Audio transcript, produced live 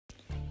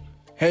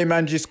Hey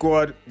Manji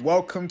Squad,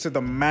 welcome to the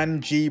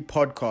Manji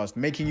podcast,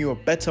 making you a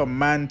better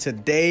man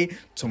today,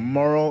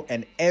 tomorrow,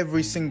 and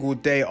every single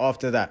day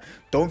after that.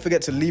 Don't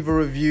forget to leave a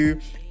review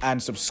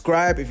and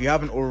subscribe if you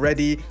haven't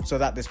already so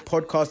that this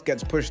podcast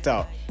gets pushed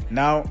out.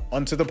 Now,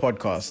 onto the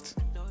podcast.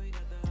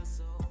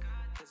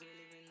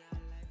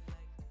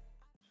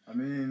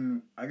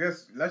 I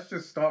guess let's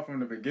just start from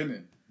the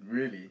beginning,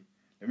 really.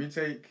 Let's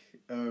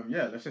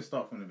just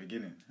start from the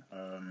beginning.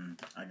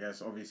 I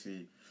guess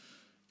obviously...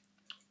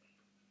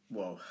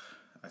 Well,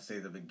 I say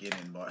the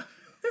beginning, but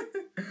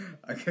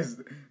I guess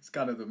it's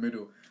kind of the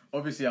middle.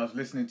 Obviously, I was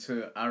listening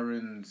to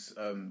Aaron's,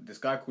 this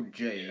guy called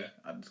Jay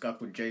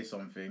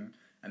something,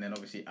 and then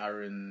obviously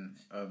Aaron,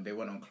 they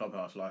went on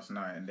Clubhouse last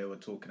night, and they were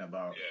talking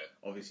about,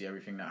 obviously,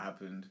 everything that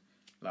happened,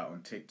 like,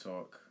 on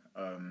TikTok.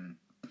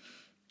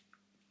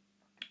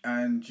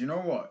 And you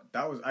know what?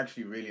 That was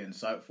actually really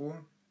insightful.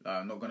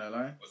 I'm not gonna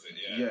lie. Was it?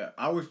 Yeah. Yeah,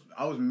 I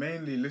was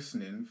mainly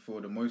listening for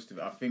the most of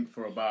it. I think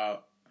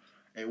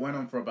it went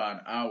on for about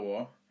an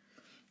hour,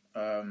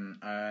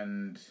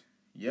 and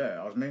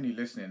yeah, I was mainly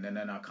listening, and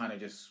then I kind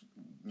of just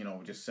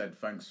said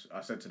thanks.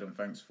 I said to them,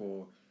 thanks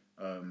for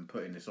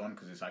putting this on,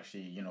 because it's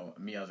actually,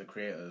 me as a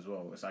creator as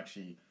well. It's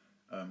actually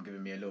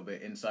giving me a little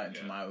bit insight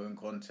into my own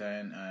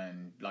content,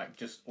 and like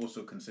just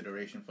also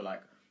consideration for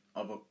like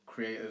other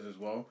creators as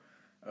well,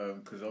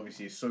 because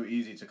obviously it's so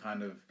easy to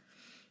kind of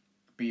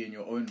be in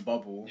your own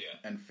bubble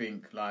and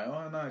think like,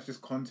 oh no, it's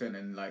just content,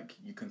 and like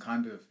you can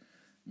kind of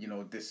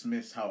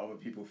dismiss how other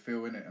people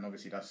feel in it, and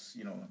obviously that's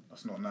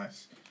not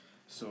nice.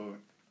 So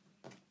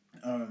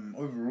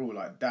overall,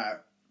 like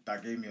that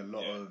gave me a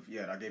lot of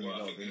insight.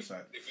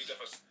 Obviously if we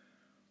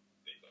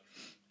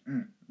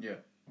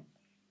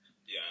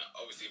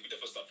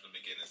definitely start from the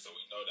beginning, so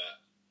we know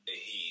that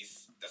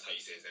that's how you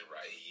say his name,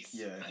 right?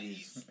 He's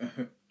I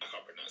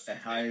can't pronounce it.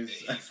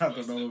 I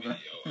don't know about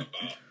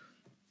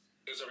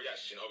it was a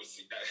reaction,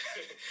 obviously.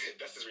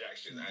 That's his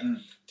reaction.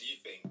 And do you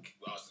think,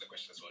 we'll answer the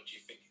question as well, do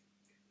you think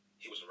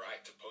he was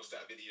right to post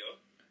that video?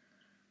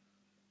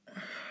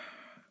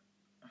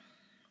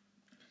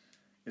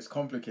 It's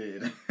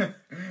complicated, and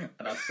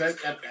I said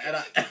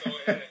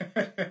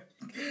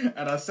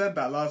and I said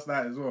that last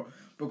night as well,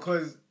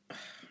 because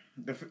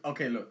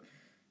look,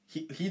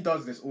 he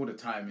does this all the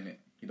time, innit?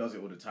 He does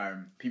it all the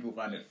time. People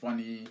find it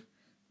funny,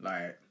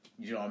 like,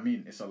 you know what I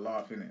mean? It's a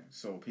laugh, innit?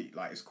 So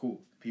like, it's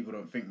cool. People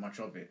don't think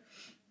much of it.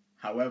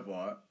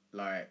 However,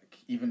 like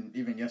even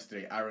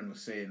yesterday, Aaron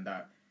was saying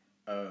that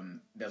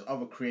there's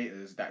other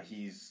creators that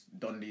he's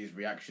done these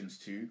reactions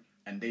to,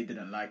 and they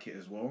didn't like it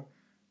as well.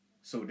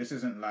 So this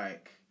isn't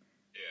like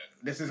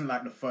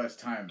the first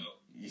time. No.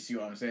 You see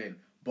what I'm saying?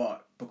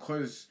 But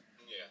because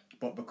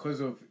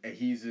of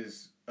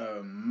Ahiz's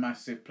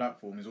massive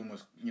platform, is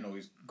almost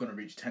he's gonna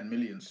reach 10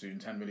 million soon,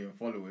 10 million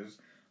followers.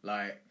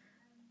 Like,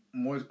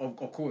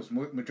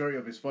 majority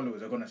of his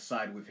followers are gonna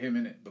side with him,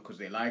 innit? Because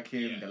they like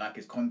him, they like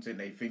his content,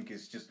 they think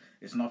it's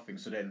nothing.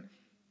 So then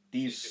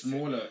these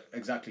smaller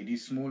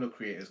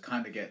creators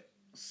kind of get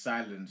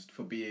silenced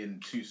for being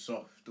too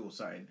soft or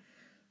something.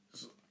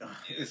 So,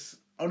 it's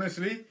honest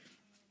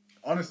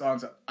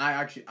answer.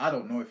 I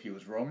don't know if he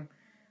was wrong.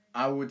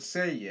 I would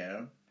say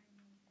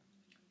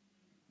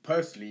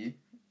personally,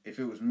 if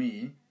it was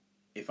me,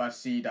 if I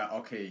see that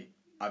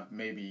I've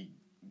maybe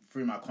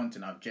through my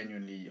content I've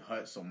genuinely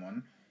hurt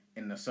someone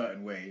in a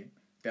certain way,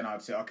 then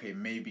I'd say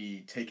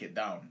maybe take it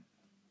down.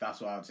 That's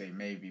what I'd say,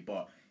 maybe.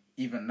 But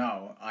even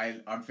now,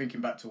 I'm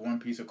thinking back to one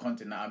piece of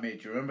content that I made.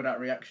 Do you remember that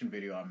reaction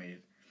video I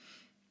made?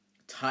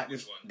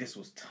 This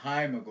was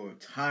time ago.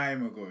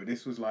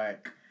 This was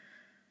like,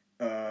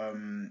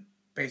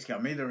 basically I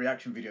made a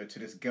reaction video to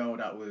this girl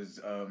that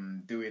was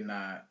doing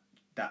that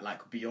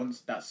like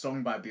Beyonce, that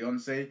song by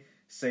Beyonce,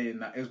 saying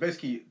that it was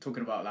basically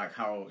talking about like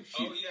how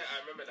she. Oh yeah, I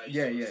remember that.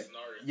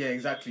 Yeah,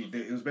 exactly.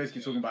 It was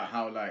basically talking about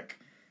how like,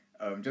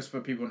 just for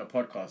people on the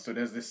podcast. So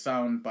there's this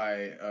sound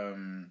by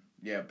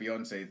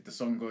Beyonce. The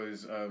song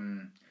goes how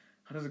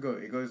does it go?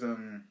 It goes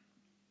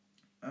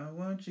I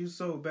want you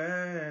so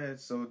bad,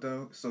 so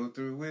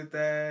through with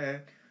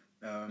that.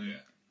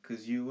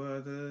 'Cause you were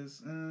the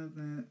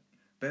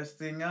best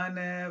thing I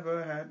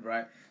never had.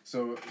 Right.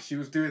 So she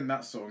was doing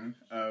that song.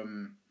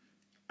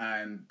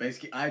 And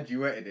basically I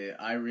duetted it.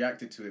 I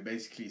reacted to it,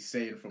 basically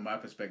saying from my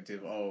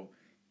perspective,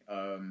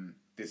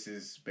 this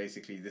is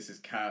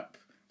cap.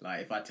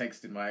 Like, if I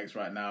texted my ex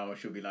right now,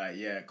 she'll be like,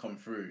 yeah, come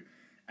through.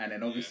 And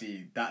then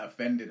obviously that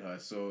offended her.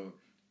 So,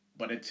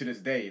 but then to this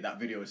day, that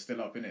video is still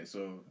up, innit?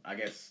 So I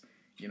guess,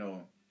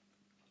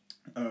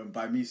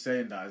 by me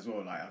saying that as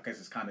well, like, I guess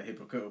it's kind of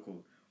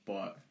hypocritical.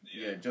 But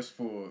just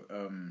for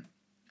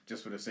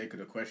the sake of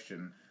the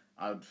question,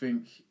 I'd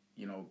think,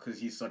 because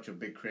he's such a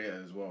big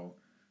creator as well,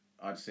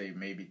 I'd say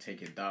maybe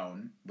take it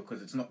down,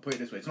 because it's not, put it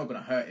this way, it's not going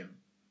to hurt him.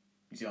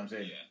 You see what I'm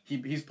saying?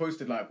 Yeah. He's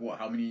posted like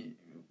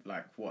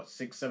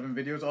 6, 7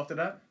 videos after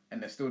that, and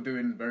they're still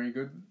doing very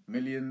good,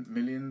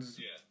 millions,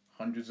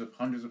 hundreds of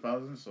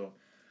thousands. So,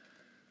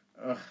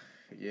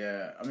 it's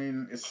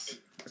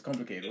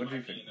complicated. What do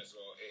you think? As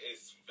well, it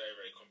is very,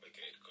 very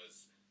complicated,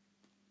 because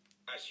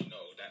as you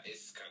know, that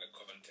is kind of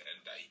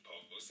content that he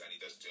posts. posts and he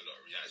does do a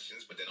lot of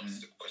reactions, but then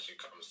obviously the question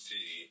comes to,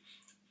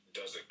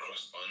 does it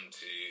cross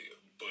onto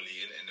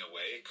bullying in a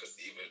way? Because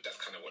even that's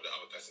kind of what the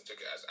other person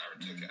took it as.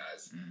 Aaron took it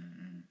as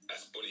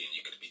bullying.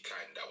 You could be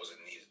kind. That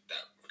wasn't needed.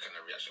 That kind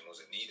of reaction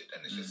wasn't needed,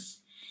 and it's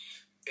just,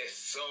 it's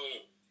so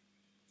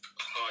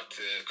hard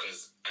to,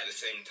 because at the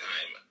same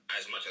time,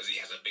 as much as he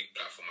has a big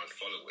platform and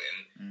following,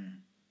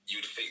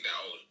 you'd think that,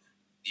 oh,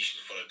 you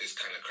should follow this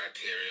kind of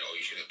criteria, or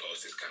you shouldn't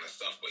post this kind of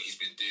stuff, but he's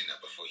been doing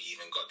that before he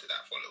even got to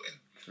that following.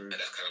 True. And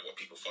that's kind of what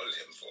people followed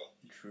him for.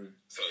 True.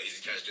 So he's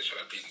just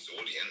trying to please his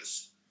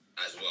audience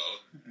as well.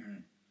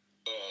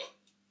 Or,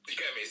 you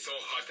get me, it's so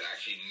hard to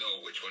actually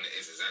know which one it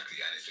is exactly,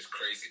 and it's just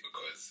crazy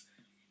because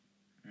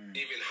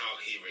even how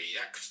he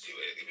reacts to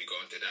it, if we go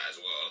into that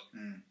as well,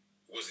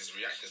 was his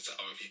reactions to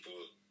other people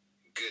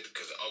good?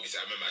 Because obviously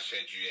I remember I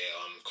shared you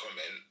a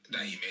comment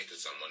that he made to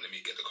someone. Let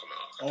me get the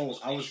comment out.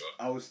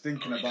 I was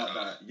thinking about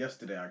that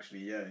yesterday,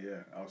 actually.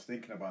 Yeah. I was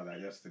thinking about that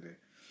yesterday.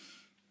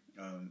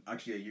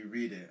 Actually, you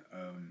read it.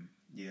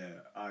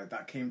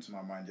 That came to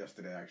my mind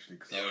yesterday, actually.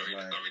 Cause I'll read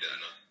it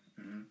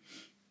now.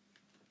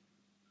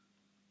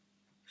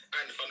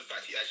 And fun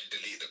fact, he actually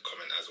deleted the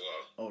comment as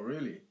well. Oh,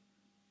 really?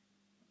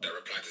 The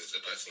reply to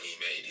the person he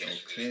made, he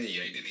actually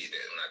deleted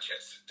it when I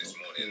checked this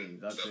morning.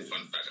 That's it.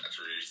 Fun fact,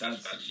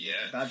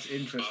 That's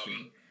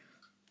interesting.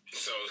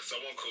 So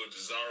someone called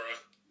Zara,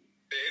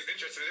 it's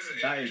interesting, isn't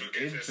it? That is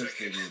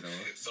interesting, you know.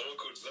 Someone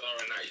called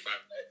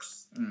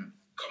Zara95X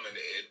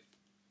commented,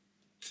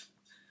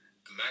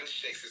 man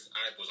shakes his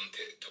eyeballs on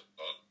TikTok,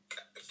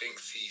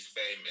 thinks he's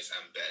famous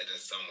and better than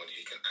someone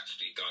who can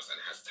actually dance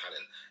and has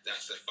talent.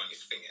 That's the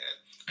funniest thing here.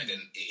 And then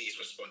he's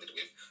responded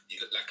with,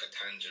 you look like a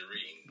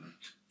tangerine.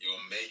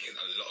 You're making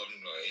a lot of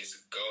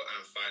noise. Go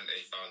and find a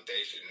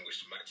foundation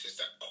which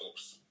matches that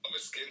corpse of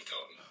a skin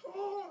tone.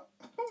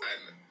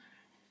 And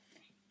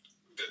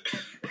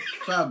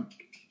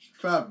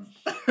Fam.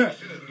 I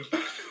shouldn't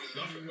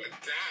laugh, but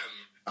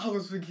damn. I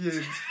was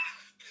thinking,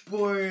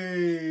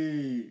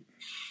 boy.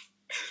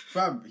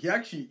 Fam, he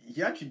actually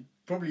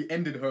probably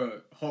ended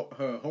her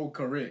whole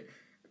career.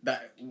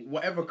 That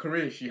whatever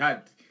career she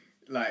had,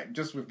 like,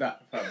 just with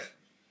that, fam.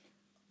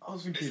 I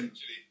was thinking,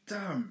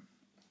 damn.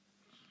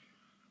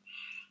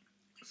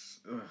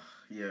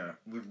 Yeah,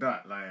 with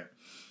that, like,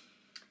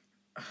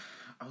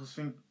 I was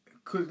thinking,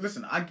 cause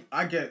listen,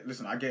 I get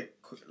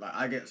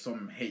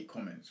some hate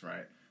comments,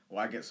 right? Or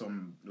I get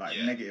some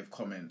negative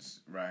comments,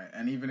 right?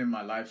 And even in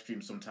my live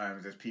stream,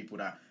 sometimes there's people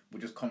that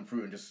will just come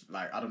through and just,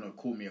 like, I don't know,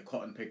 call me a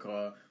cotton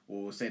picker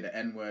or say the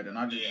N word, and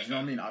I just, you know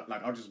what I mean?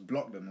 I'll just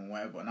block them or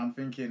whatever. And I'm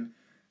thinking,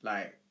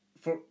 like,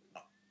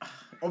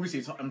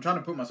 obviously, I'm trying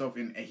to put myself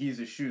in his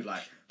shoes.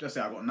 Like, just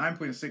say I got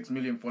 9.6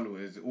 million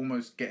followers,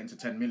 almost getting to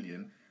 10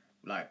 million.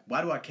 Like,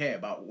 why do I care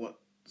about what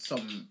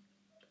some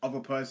other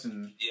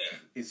person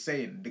is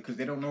saying? Because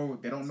they don't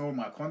know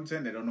my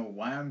content. They don't know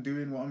why I'm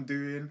doing what I'm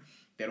doing.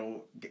 They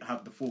don't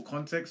have the full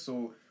context.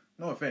 So,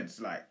 no offense,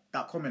 like,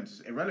 that comment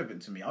is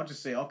irrelevant to me. I'll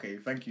just say, okay,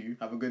 thank you,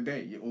 have a good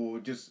day,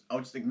 or I'll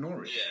just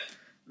ignore it. Yeah.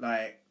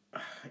 Like,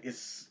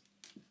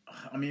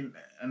 I mean,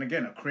 and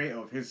again, a creator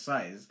of his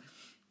size,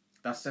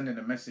 that's sending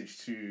a message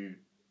to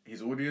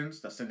his audience.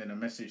 That's sending a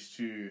message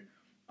to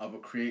other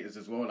creators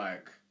as well.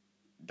 Like,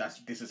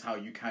 this is how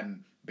you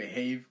can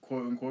behave,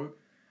 quote unquote.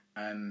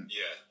 And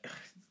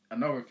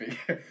another thing,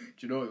 do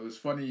you know, it was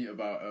funny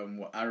about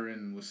what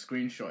Aaron was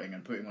screenshotting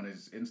and putting on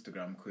his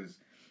Instagram, because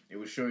it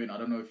was showing, I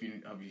don't know if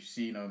you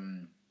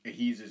seen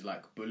Ahiz's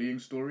like bullying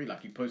story.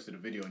 Like, he posted a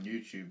video on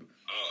YouTube.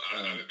 Oh, I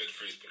haven't been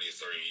through his bullying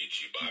story on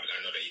YouTube, but I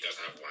know that he does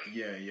have one.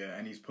 Yeah,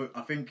 and he's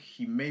I think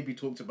he maybe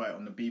talked about it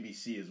on the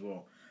BBC as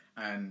well.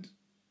 And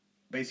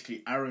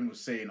basically, Aaron was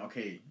saying,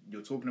 okay,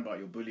 you're talking about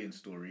your bullying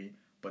story,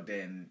 but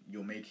then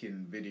you're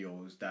making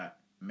videos that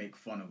make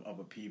fun of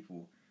other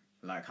people.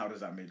 Like, how does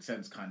that make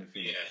sense, kind of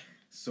thing? Yeah.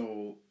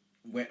 So,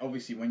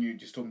 when you're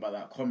just talking about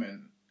that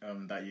comment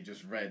that you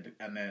just read,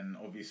 and then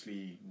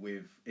obviously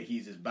with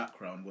Ahiz's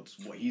background,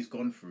 what he's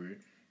gone through,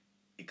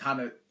 it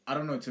kind of, I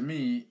don't know, to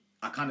me,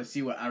 I kind of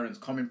see where Aaron's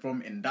coming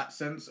from in that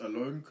sense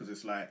alone, because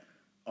it's like,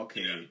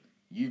 okay,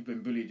 you've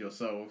been bullied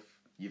yourself,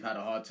 you've had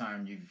a hard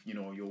time,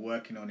 you're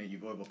working on it,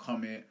 you've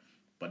overcome it,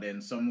 but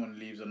then someone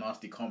leaves a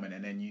nasty comment,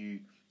 and then you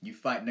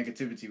fight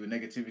negativity with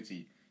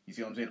negativity. You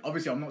see what I'm saying?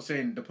 Obviously, I'm not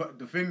saying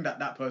the thing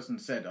that person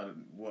said. I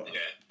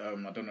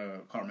don't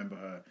know. I can't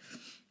remember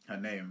her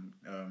name.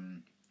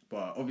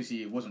 But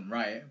obviously, it wasn't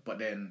right. But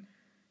then,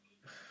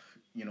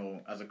 you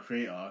know, as a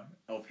creator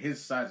of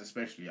his size,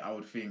 especially, I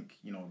would think,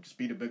 you know, just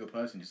be the bigger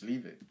person. Just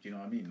leave it. Do you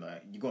know what I mean?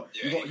 Like, you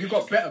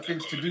got better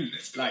things to do.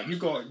 Like, you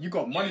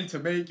got money to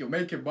make. You're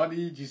making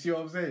money. Do you see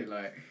what I'm saying?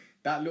 Like,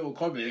 that little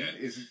comment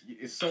is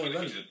so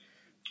irrelevant.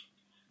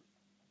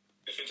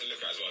 The thing to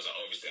look at as well is that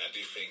obviously I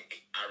do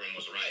think Aaron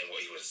was right in what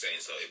he was saying.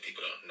 So if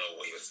people don't know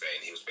what he was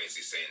saying, he was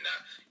basically saying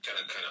that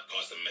trying to kind of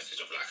pass a message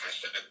of like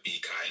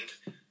 #be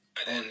kind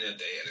at the end of the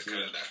day. And it's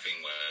kind of that thing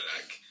where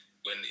like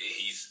when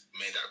he's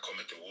made that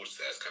comment towards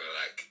her, it's kind of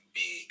like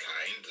be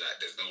kind.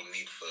 Like there's no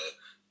need for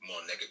more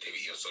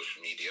negativity on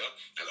social media.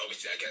 And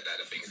obviously, I get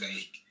that. The thing is that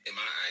in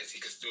my eyes, he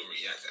can still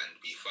react and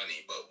be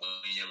funny, but when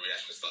your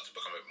reactions start to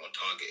become a bit more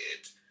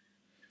targeted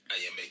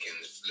and you're making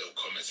little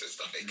comments and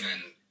stuff, it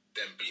can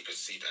then be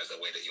perceived as a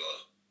way that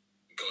you're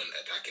going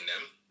attacking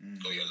them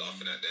or you're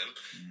laughing at them.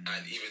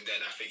 And even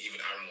then, I think even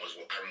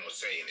what Aaron was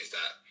saying is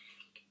that,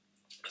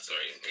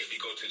 sorry, if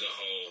you go to the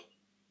whole,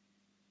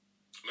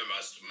 remember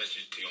I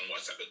mentioned to you on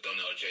WhatsApp the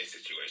Donald J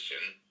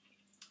situation.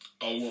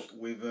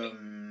 With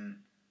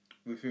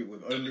who?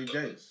 With Only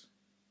J's?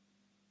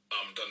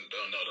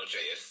 Donald J,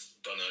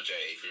 yes. Donald J,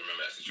 if you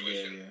remember that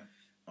situation. Yeah.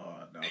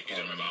 Oh, no, if you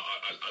don't remember,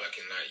 I like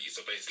it now.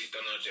 So basically,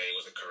 Donald J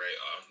was a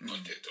creator on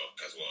TikTok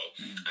as well.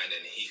 And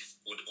then he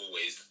would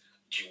always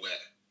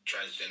duet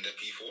transgender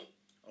people.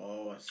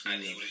 Oh, I see. And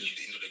he would,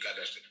 the guy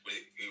that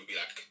he would be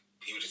like,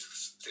 he would just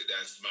sit there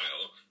and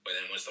smile, but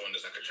then when someone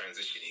does like a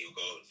transition, he would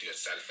go do a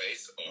sad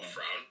face or a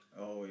frown.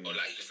 Oh, yeah. Or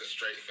like just a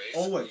straight face.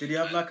 Oh, what? Did he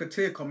have like a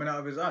tear coming out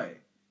of his eye?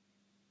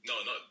 No,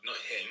 not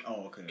him.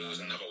 Oh, okay. It was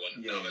another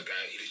one. Yeah, another guy,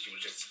 he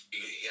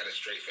had a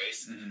straight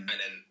face, and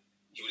then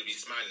he would be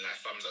smiling, like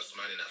thumbs up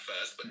smiling at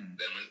first, but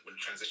then when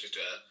transition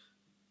to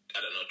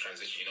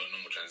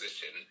normal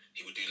transition,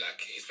 he would do like,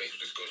 his face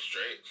would just go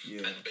straight,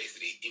 and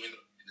basically, even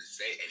though he didn't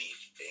say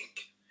anything,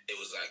 it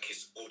was like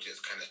his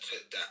audience kind of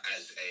took that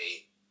as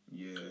a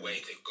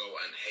way to go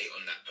and hate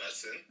on that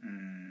person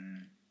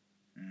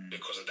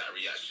because of that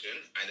reaction,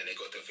 and then they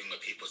got the thing where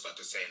people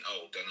started saying,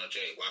 "Oh, Donald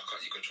J, why can't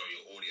you control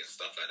your audience?"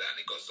 Stuff like that,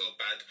 and it got so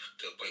bad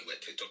to the point where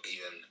TikTok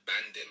even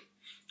banned him,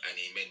 and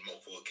he made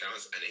multiple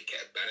accounts, and they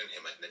kept banning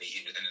him, and then he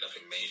even ended up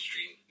in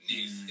mainstream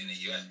news in the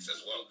US as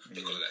well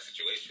because of that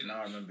situation.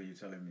 Now I remember you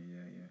telling me,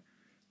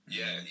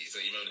 so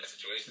you remember that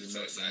situation.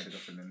 So it's like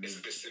it's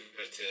a bit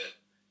similar to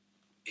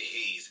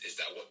is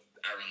that what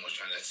Aaron was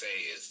trying to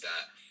say is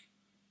that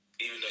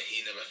even though he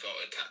never felt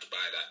attacked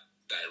by that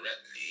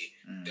directly,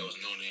 there was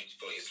no need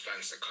for his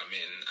fans to come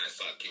in and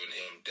start giving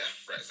him death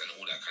threats and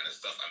all that kind of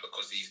stuff. And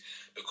because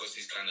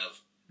he's kind of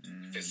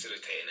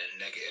facilitating a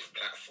negative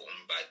platform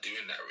by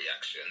doing that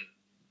reaction,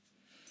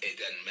 it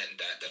then meant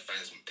that the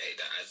fans would take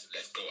that as,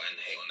 let's go and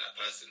hate on that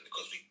person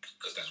because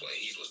that's what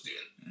he was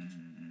doing.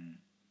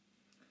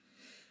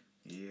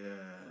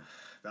 Yeah,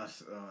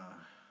 that's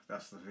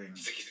the thing.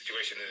 Sticky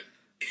situation.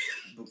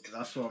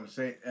 That's what I'm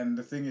saying. And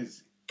the thing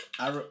is,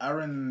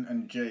 Aaron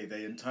and Jay,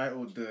 they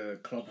entitled the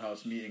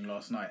Clubhouse meeting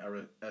last night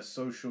a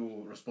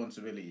social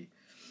responsibility,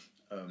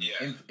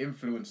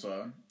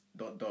 influencer ...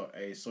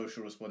 a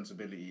social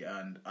responsibility,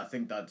 and I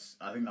think that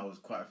was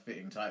quite a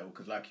fitting title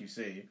because, like you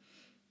say,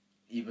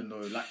 even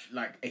though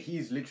like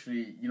he's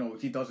literally,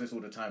 he does this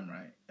all the time,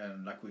 right?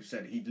 And like we've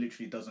said, he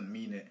literally doesn't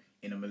mean it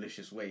in a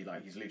malicious way.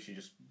 Like he's literally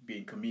just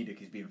being comedic,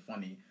 he's being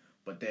funny.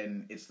 But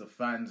then it's the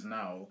fans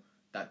now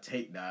that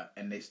take that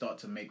and they start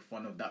to make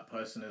fun of that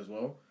person as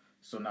well.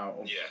 So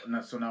now,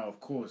 of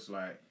course,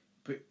 like,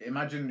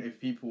 imagine if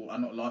people are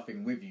not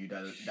laughing with you,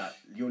 that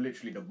you're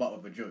literally the butt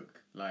of a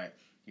joke. Like,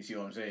 you see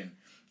what I'm saying?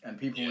 And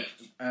people,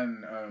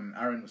 and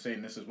Aaron was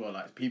saying this as well,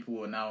 like,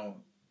 people are now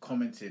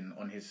commenting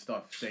on his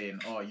stuff saying,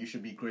 "Oh, you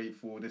should be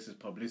grateful, this is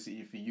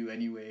publicity for you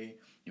anyway,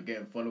 you're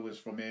getting followers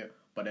from it."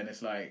 But then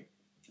it's like,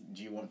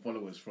 do you want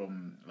followers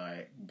from,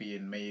 like,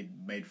 being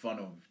made fun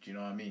of? Do you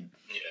know what I mean?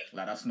 Yeah.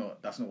 Like, that's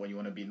not what you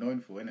want to be known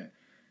for, innit?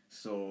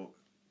 So,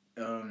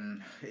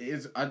 it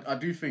is. I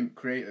do think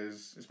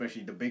creators,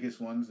 especially the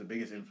biggest ones, the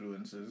biggest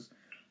influencers,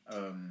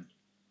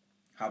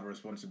 have a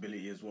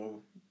responsibility as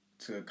well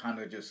to kind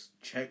of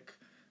just check,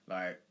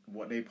 like,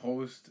 what they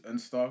post and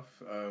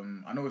stuff.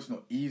 I know it's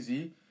not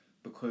easy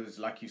because,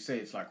 like you say,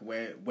 it's like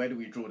where do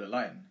we draw the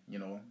line?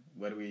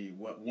 Where do we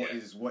what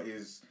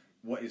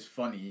is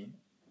funny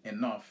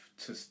enough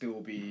to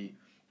still be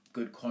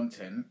good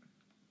content,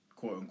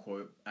 quote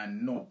unquote,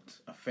 and not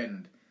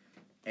offend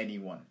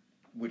anyone,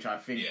 which I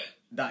think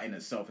that in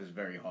itself is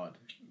very hard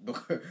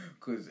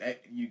because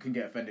you can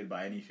get offended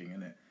by anything,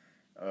 innit?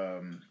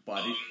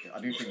 But I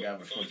do think they have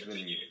a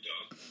responsibility.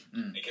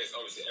 In case,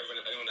 obviously,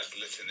 anyone that's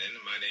listening,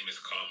 my name is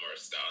Carl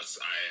Morris-Douse.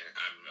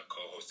 I'm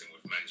co-hosting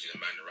with Manji the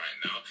Man right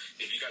now.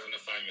 If you guys want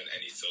to find me on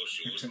any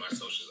socials, my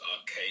socials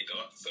are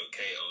K-Dot, so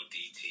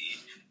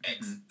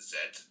KODTXZ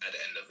at the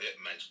end of it.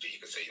 Manji,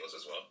 you can say yours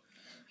as well.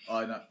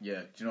 Oh, no,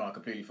 yeah. Do you know, I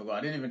completely forgot.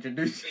 I didn't even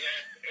introduce. Yeah,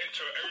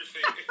 intro,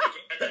 everything.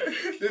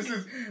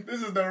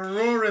 This is the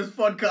rawest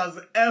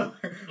podcast ever.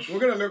 We're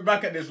gonna look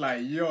back at this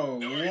like, yo,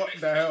 what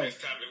the hell?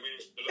 Next time we a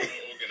lot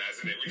more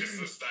organised, innit? We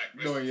just stack.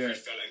 No, yeah.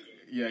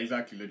 Yeah,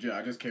 exactly, legit.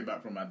 I just came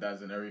back from my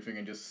dad's and everything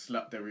and just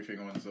slapped everything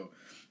on. So,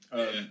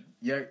 do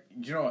you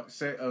know what?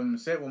 Say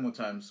it one more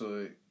time.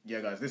 So,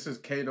 yeah, guys, this is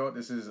K-Dot.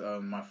 This is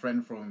my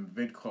friend from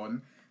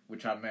VidCon,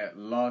 which I met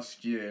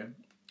last year,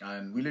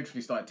 and we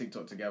literally started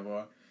TikTok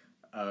together.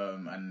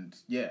 And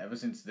yeah, ever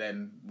since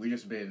then, we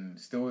just been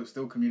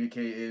still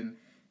communicating.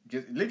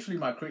 Just literally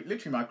my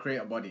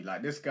creator buddy.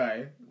 Like this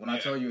guy, when I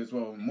tell you as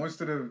well,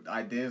 most of the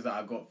ideas that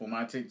I got for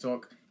my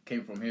TikTok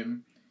came from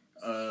him.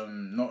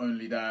 Not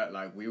only that,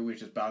 like we always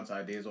just bounce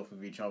ideas off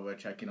of each other,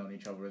 checking on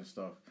each other and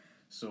stuff.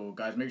 So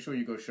guys, make sure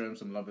you go show him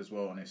some love as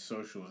well on his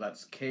socials.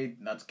 That's K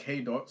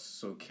dots,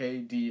 so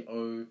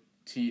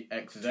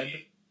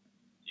KDOTXZ.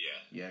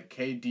 Yeah,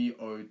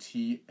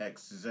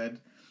 KDOTXZ.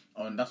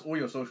 That's all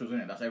your socials,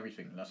 isn't it? That's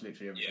everything. That's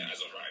literally everything. Yeah,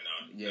 as of right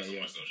now. Yeah.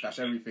 That's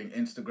everything.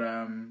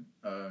 Instagram,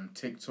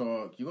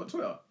 TikTok. You got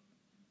Twitter?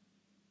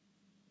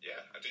 Yeah,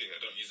 I do. I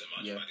don't use it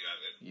much, but I do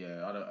have it.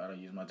 Yeah, I don't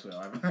use my Twitter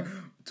either.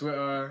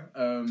 Twitter,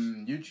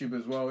 YouTube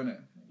as well,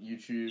 innit?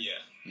 YouTube.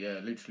 Yeah,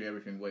 literally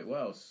everything. Wait,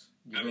 what else?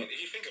 If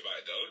you think about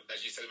it though,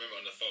 as you said, remember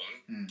on the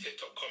phone,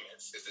 TikTok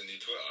comments is the new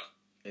Twitter.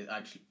 It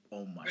actually,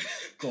 oh my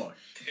gosh.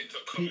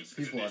 TikTok comments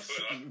people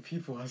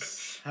are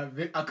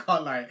savage. I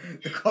can't lie.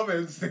 The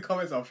comments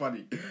are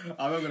funny.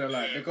 I'm not gonna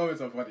lie. The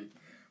comments are funny.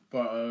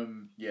 But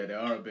yeah, they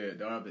are a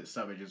bit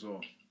savage as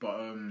well.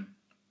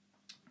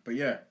 But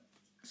yeah.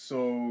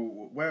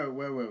 So where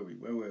were we?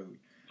 So we were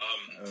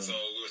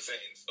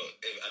saying. So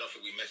I don't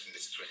think we mentioned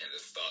this situation at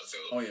the start.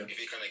 So if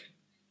you kind of,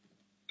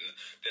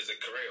 there's a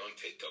creator on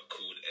TikTok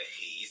called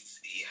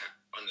Ahiz. You're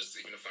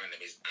gonna find him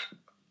is @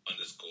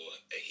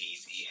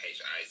 _Ahiz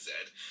EHIZ.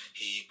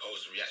 He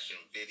posts reaction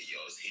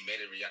videos. He made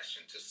a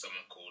reaction to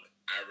someone called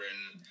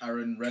Aaron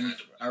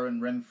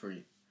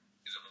Renfrey.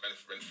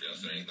 Renfrey,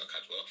 sorry, not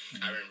Cadwell.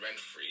 Aaron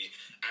Renfrey.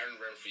 Aaron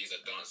Renfrey is a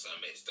dancer,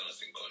 makes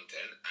dancing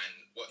content, and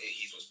what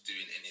he was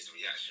doing in his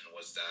reaction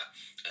was that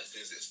as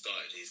soon as it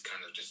started, he's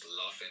kind of just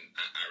laughing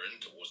at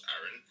towards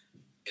Aaron,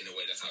 in a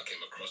way that's how it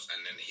came across,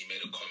 and then he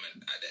made a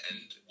comment at the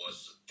end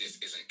was, "This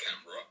isn't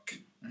Camp Rock."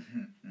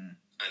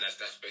 And that's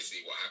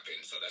basically what happened,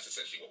 so that's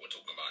essentially what we're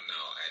talking about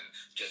now, and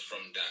just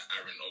from that,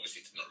 Aaron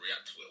obviously did not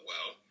react to it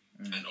well,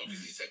 and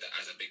obviously said that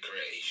as a big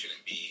creator, he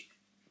shouldn't be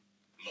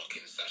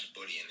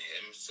mocking/bullying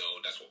him, so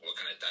that's what we're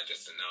kind of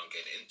digesting now and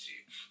getting into.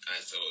 And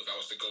so if I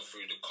was to go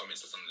through the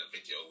comments of some of the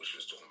video, which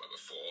we was talking about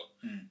before,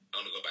 I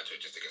want to go back to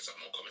it just to get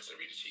some more comments and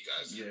read it to you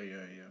guys. Yeah,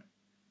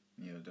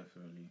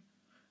 definitely.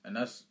 And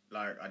that's,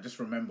 like, I just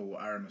remember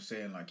what Aaron was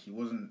saying, like, he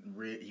wasn't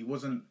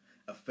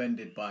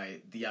offended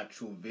by the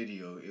actual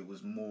video, it was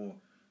more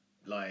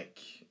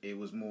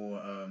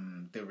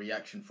the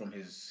reaction from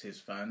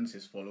his fans,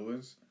 his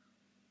followers,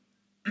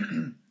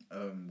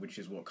 which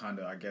is what kind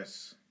of, I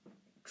guess,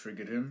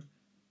 triggered him.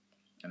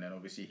 And then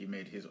obviously he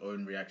made his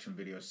own reaction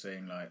video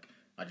saying, like,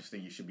 I just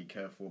think you should be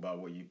careful about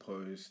what you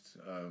post,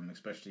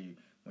 especially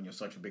when you're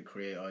such a big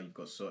creator, you've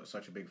got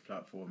such a big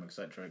platform,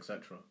 etc.,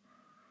 etc.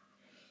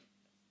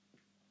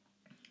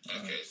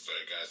 Okay,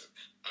 sorry guys,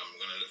 I'm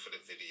gonna look for the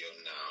video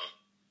now.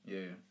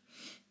 Yeah.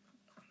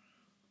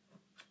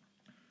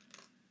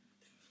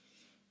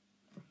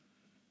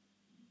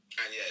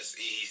 And yes,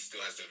 he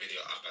still has the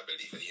video up, I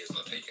believe, and he has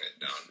not taken it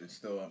down. It's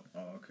still up.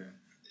 Oh, okay.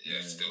 Yeah,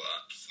 it's still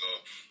up. So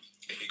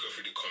if you go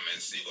through the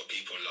comments, you've got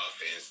people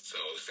laughing, so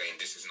saying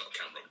this is not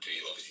Camp Rock 2,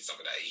 obviously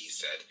something that he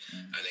said,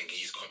 and then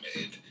he's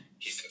commented,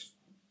 he said,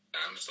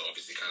 so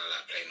obviously kind of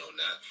like playing on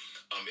that.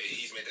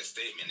 He's made a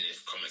statement in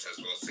his comments as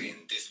well,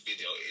 saying this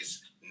video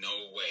is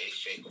no way,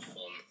 shape or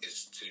form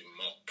is to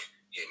mock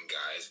him,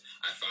 guys.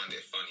 I found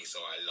it funny,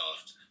 so I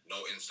laughed.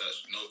 No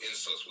insults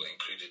were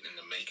included in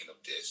the making of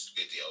this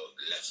video.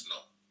 Let's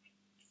not.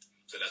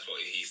 So that's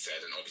what he said,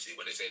 and obviously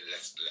when they say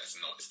let's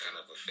not, it's kind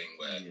of a thing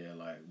where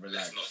like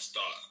relax. Let's not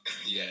start.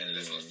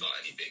 Let's not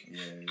start anything.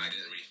 I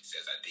didn't really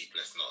say that deep.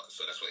 Let's not.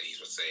 So that's what he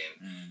was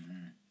saying.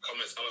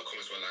 Other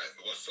comments were like,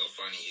 "What's so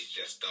funny? He's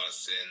just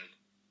dancing."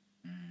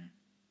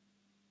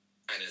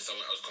 And then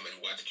someone else commented,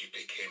 "Why did you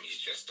pick him?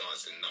 He's just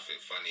dancing. Nothing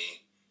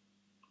funny."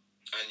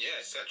 And yeah,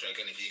 etc.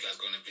 Again, if you guys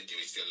go on the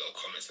video, you see a lot of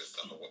comments and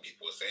stuff of what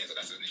people were saying. So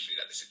that's initially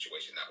like the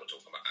situation that we're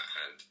talking about at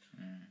hand.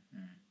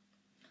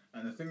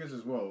 And the thing is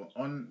as well,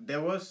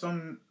 there was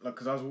some, like,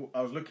 because I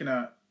was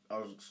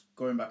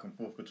going back and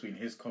forth between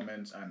his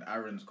comments and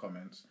Aaron's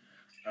comments,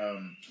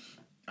 and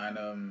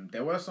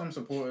there were some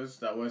supporters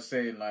that were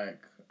saying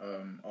like,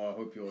 "Oh, I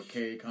hope you're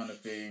okay," kind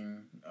of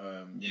thing.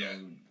 You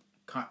know,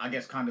 I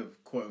guess kind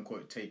of quote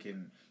unquote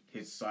taking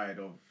his side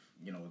of,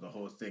 you know, the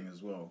whole thing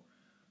as well.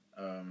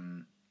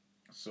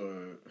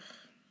 So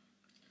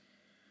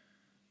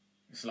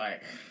it's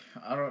like,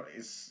 do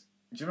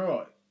you know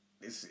what?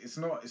 It's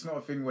not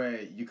a thing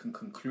where you can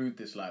conclude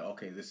this like,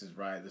 okay, this is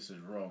right, this is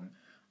wrong.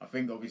 I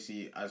think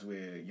obviously as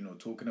we're, you know,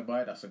 talking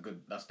about it,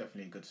 that's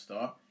definitely a good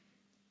start.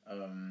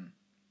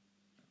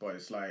 But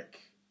it's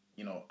like,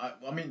 you know,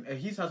 I mean,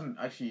 he hasn't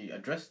actually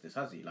addressed this,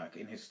 has he? Like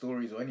in his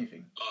stories or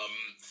anything?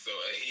 So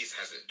he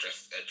hasn't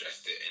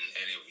addressed it in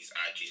any of his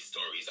IG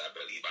stories, I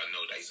believe. I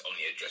know that he's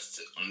only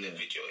addressed it on the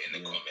video in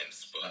the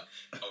comments, but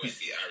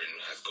obviously Aaron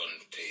has gone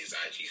to his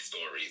IG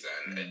stories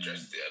and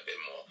addressed it a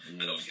bit more.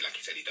 And obviously, like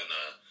he said, he done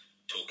a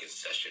talking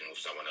session with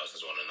someone else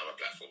as well on another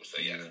platform. So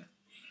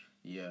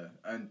yeah.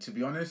 And to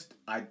be honest,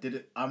 I did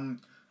it.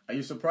 Are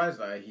you surprised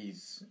that he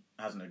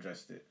hasn't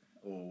addressed it,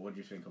 or what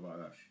do you think about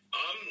that?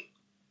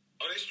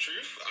 Honest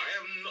truth, I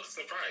am not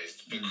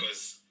surprised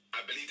because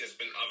I believe there's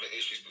been other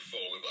issues before.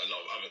 We've got a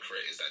lot of other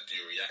creators that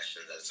do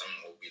reactions, and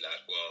someone will be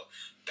like, "Well,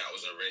 that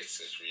was a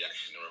racist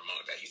reaction or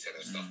remark that he said,"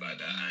 and stuff like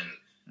that. And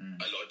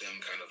a lot of them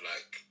kind of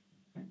like,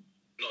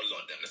 not a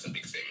lot of them. That's a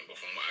big statement, but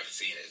from what I've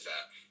seen is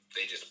that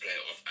they just play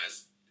it off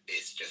as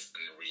it's just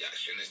a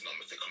reaction. It's not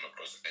meant to come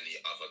across any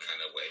other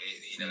kind of way.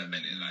 He never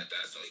meant it like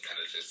that. So he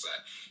kind of just like,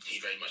 he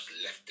very much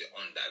left it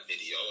on that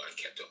video and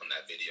kept it on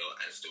that video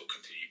and still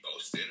continued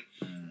posting.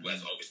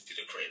 Whereas obviously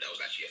the creator that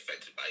was actually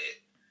affected by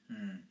it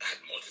had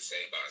more to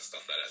say about it and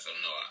stuff like that. So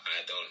no,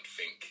 I don't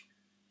think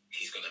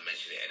he's going to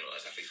mention it anywhere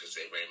else. I think he's going to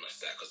say very much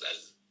that, because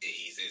as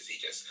he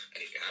just,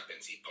 anything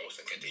happens, he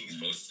posts and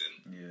continues posting.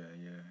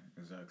 Yeah,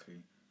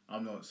 exactly.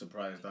 I'm not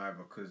surprised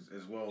either,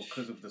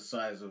 because of the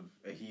size of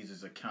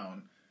Ahiz's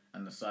account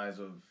and the size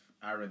of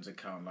Aaron's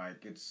account,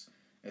 like it's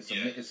a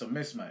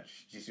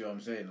mismatch. Do you see what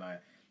I'm saying?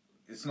 Like,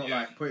 it's not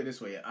like, put it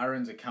this way,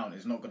 Aaron's account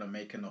is not gonna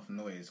make enough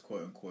noise,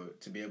 quote unquote,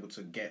 to be able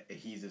to get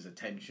Ahiz's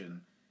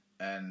attention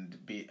and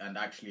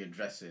actually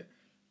address it.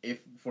 If,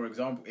 for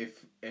example,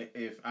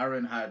 if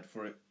Aaron had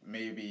for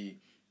maybe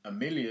 1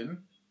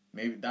 million,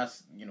 maybe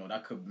that's,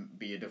 that could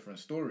be a different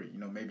story.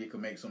 Maybe it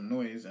could make some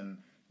noise and,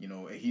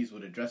 Ahiz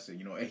would address it.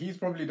 Ahiz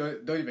probably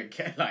don't even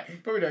care.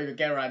 Like, probably don't even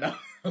care right now.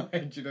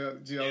 Like, do you know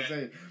what I'm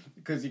saying?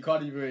 Because he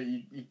can't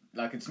even,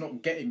 like, it's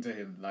not getting to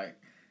him. Like,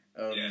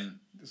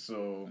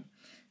 so,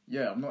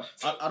 yeah,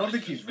 I don't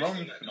think he's wrong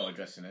for not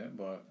addressing it,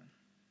 but.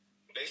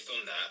 Based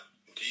on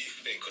that, do you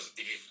think, because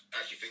if you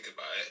actually think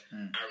about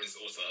it, Aaron's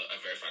also a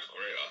verified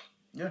creator.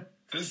 Yeah.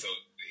 And so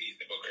he's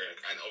the book creator.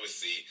 And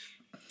obviously,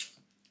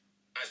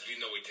 as we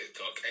know with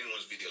TikTok,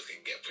 anyone's videos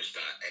can get pushed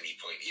out at any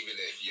point. Even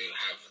if you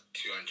have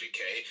 200k,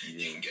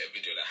 you can get a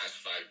video that has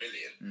 5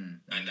 billion.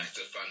 And that's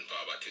the fun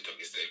part about TikTok,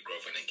 is the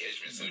growth and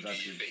engagement. So do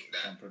you think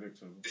that,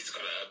 this is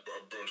kind of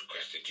a broad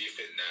question, do you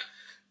think that,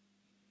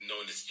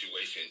 knowing the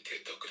situation,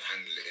 TikTok could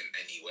handle it in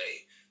any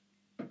way?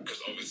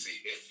 Because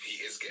obviously, if he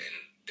is getting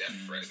death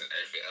threats and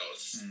everything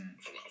else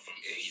from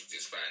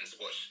his fans,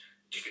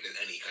 do you think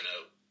there's any kind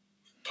of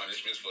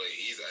punishments for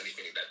Ahiz or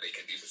anything that they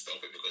can do to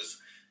stop it?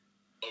 Because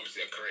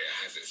obviously a creator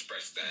has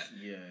expressed that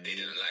they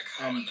didn't like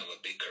how another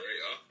big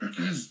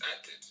creator has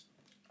acted.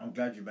 I'm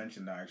glad you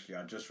mentioned that, actually.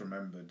 I just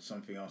remembered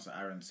something else that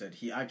Aaron said.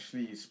 He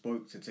actually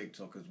spoke to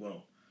TikTok as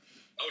well.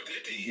 Oh,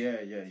 did he?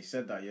 Yeah, he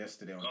said that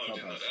yesterday on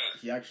Clubhouse.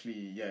 He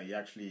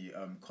actually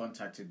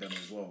contacted them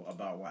as well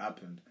about what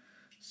happened.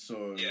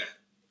 So,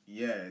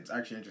 it's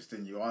actually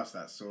interesting you asked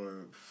that.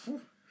 So,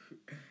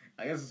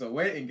 I guess it's a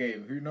waiting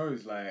game. Who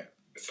knows? Like,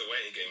 it's a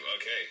waiting game,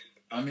 okay.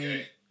 I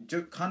mean,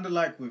 just kind of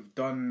like with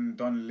Don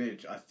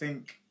Lidge, I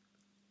think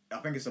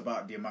it's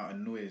about the amount of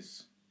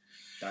noise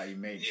that he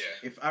makes.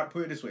 Yeah. If I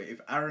put it this way,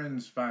 if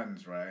Aaron's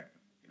fans, right,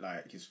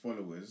 like his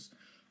followers,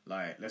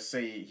 like, let's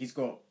say he's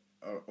got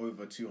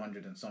over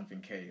 200 and something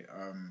K.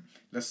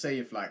 Let's say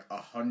if like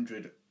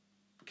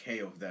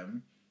 100K of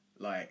them,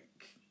 like,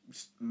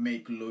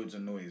 make loads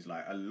of noise,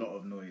 like a lot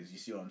of noise. You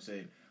see what I'm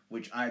saying?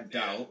 Which I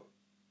doubt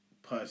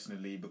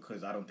personally,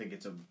 because I don't think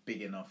it's a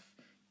big enough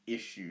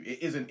issue.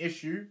 It is an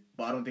issue,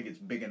 but I don't think it's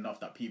big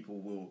enough that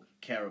people will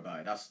care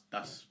about it.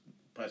 That's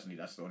personally,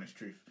 that's the honest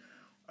truth.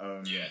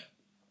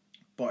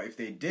 But if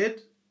they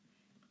did,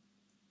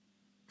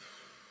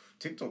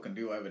 TikTok can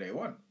do whatever they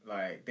want.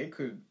 Like, they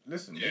could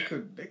listen.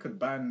 They could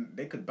ban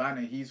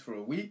Ahiz for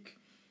a week.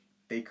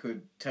 They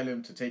could tell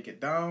him to take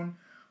it down.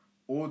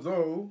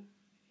 Although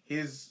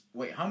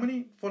how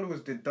many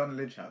followers did Don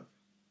Lidge have?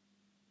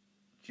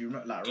 Do you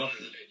remember? Like,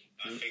 roughly.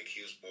 I think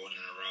he was born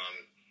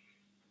around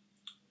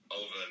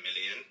over 1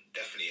 million.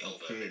 Definitely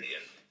over 1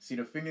 million. See,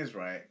 the thing is,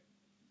 right,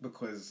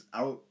 because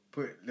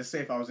let's say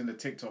if I was in the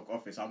TikTok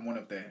office, I'm one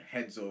of the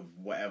heads of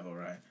whatever,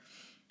 right?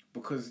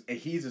 Because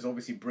Ahiz is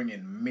obviously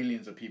bringing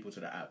millions of people to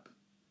the app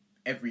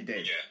every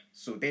day. Yeah.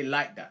 So they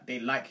like that. They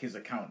like his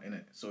account,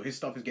 innit? So his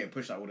stuff is getting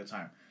pushed out all the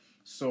time.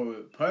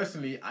 So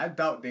personally, I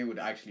doubt they would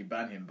actually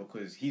ban him,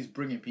 because he's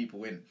bringing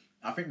people in.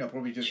 I think they'll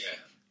probably just...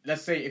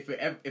 Let's say if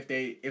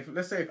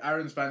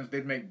Aaron's fans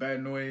did make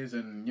bad noise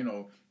and,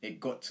 it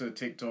got to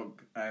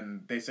TikTok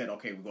and they said,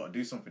 okay, we've got to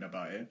do something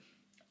about it,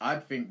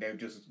 I'd think they would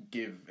just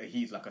give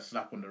Ahiz like a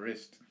slap on the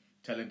wrist,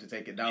 tell him to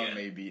take it down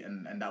maybe,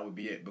 and that would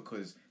be it,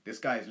 because this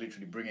guy is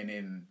literally bringing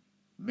in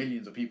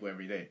millions of people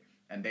every day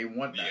and they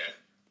want that.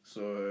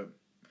 So,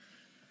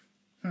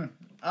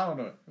 I don't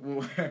know.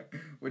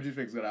 What do you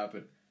think is going to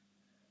happen?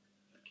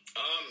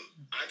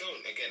 I don't,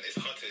 again, it's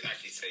hard to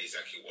actually say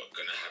exactly what's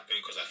going to happen,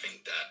 because I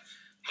think that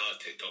how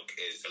TikTok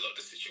is, a lot of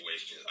the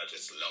situations are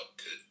just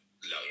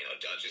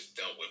they're just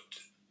dealt with,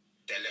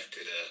 they're left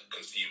to the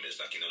consumers,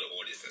 like, the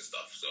audience and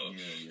stuff. So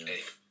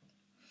if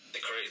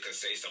the creator can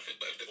say something,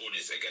 but if the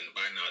audience, again,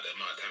 by now, the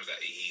amount of times that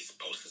he's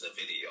posted a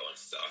video and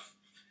stuff,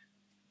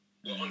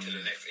 we're on to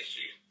the next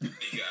issue.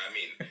 You get what I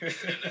mean?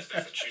 And that's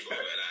the truth of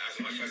it. Like, as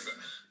much as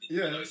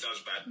it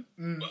sounds bad,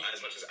 but as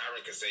much as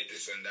Aaron can say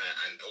this and that,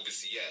 and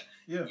obviously, it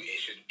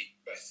should be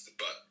best.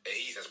 But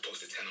he has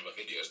posted 10 other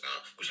videos now,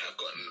 which have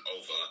gotten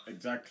over.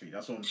 Exactly,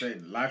 that's what I'm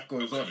saying. Life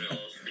goes on.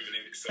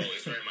 So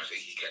it's very much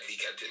like he kept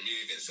it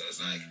moving. So it's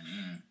like,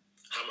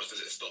 how much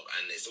does it stop?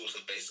 And it's also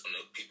based on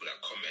the people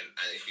that comment.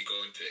 And if we go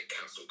into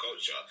cancel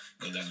culture,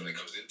 because that's what it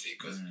comes into,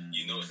 because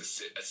it's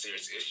a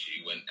serious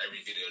issue when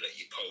every video that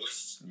you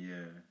post,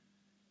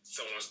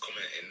 someone's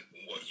commenting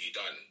what you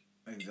done.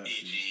 Exactly.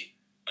 E.g.,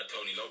 a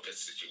Tony Lopez Lopez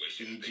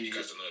situation. If you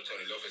guys don't know the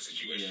Tony Lopez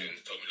situation,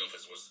 Tony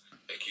Lopez was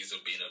accused of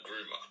being a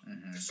groomer.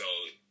 Mm-hmm. So,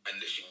 and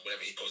literally,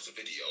 whenever he posts a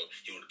video,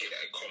 he would get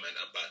a comment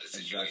about the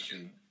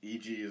situation.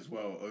 Exactly. EG as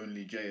well,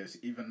 only JS.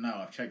 Even now,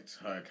 I've checked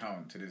her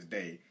account to this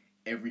day.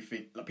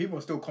 Everything, like, people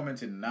are still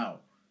commenting now.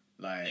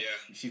 Like,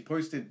 she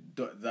posted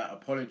that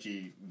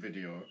apology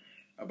video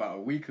about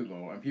a week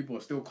ago, and people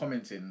are still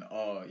commenting,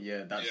 "Oh,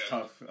 yeah, that's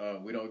tough.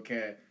 We don't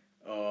care.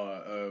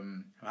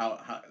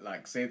 How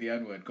like, say the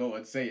N-word, go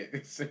and say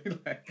it." Say,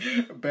 like,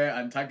 bare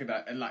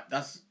antagonist, and like,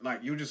 that's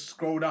like, you just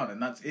scroll down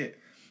and that's it,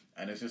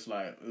 and it's just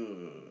like,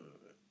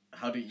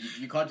 how do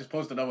you can't just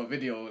post another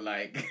video,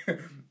 like, do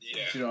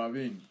you know what I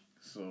mean?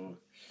 So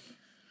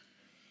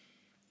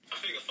I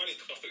think a funny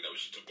topic that we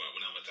should talk about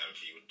another time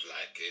if you would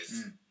like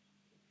is,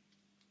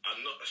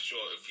 I'm not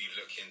sure if you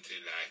look into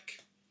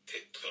like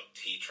TikTok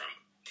T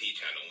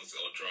channels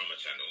or drama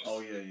channels. Oh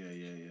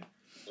yeah.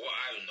 What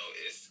I've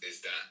noticed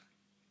is that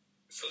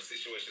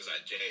situations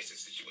like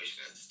Jason's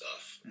situation and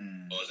stuff,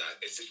 or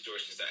that it's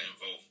situations that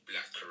involve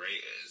black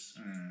creators.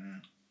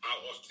 How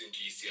often do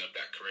you see a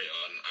black creator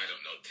on, I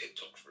don't know,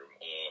 TikTok room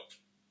or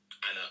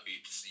Anna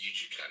Oops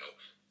YouTube channel?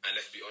 And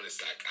let's be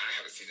honest, like,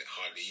 I haven't seen it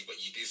hardly, but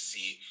you do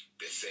see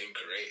the same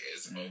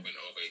creators over and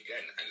over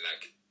again. And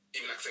like,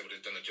 even like I said with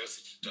the Donna Joe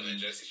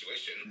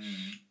situation,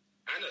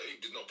 Anna Oop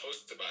did not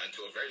post about it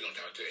until a very long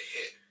time until it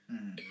hit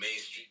in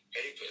mainstream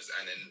papers.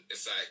 And then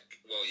it's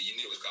like, well, you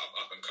knew it was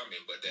up and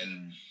coming, but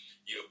then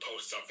you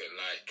post something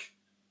like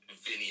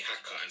Vinny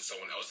Hacker and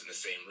someone else in the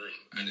same room.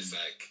 And it's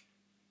like,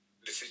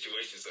 the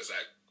situation is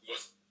like,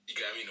 you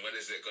get what I mean? When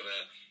is it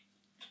gonna...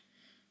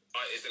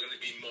 is there going to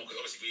be more? Because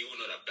obviously we all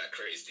know that black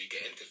creators do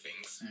get into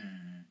things.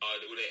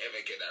 Will they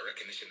ever get that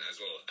recognition as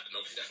well? And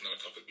obviously that's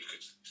another topic we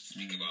could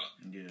speak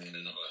about in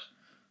another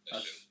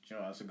session.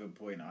 That's a good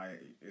point.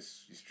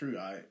 It's true.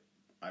 I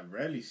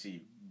rarely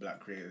see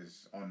black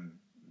creators on,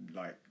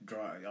 like,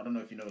 I don't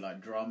know if you know, like,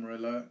 Drama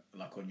Alert,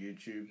 like on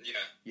YouTube.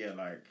 Yeah,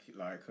 like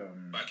by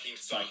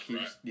Keemstar,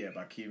 right? Yeah,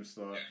 by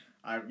Keemstar.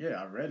 Yeah.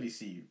 I rarely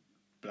see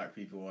black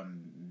people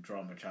on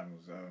drama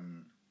channels.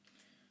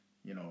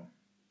 You know,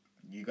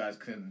 you guys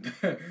can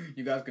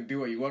do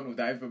what you want with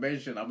that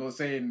information. I'm not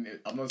saying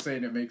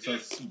it makes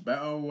us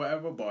better or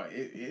whatever, but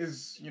it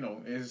is, you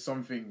know, it is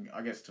something,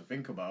 I guess, to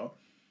think about.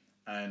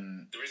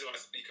 And the reason why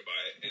I speak about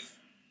it is,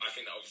 I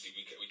think that obviously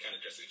we can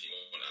address it if you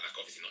want, like,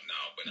 obviously not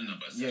now, but in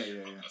another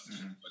session, podcast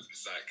session. But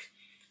it's like,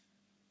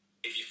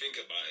 if you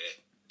think about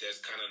it, there's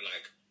kind of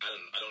like, I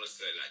don't want to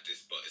say it like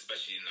this, but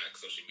especially in like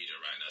social media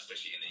right now,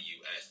 especially in the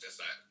US,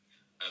 there's like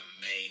a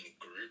main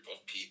group of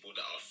people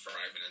that are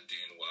thriving and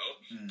doing well,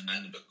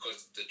 and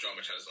because the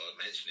drama channels are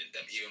mentioning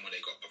them, even when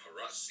they got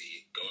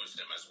paparazzi going to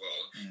them as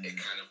well, it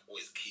kind of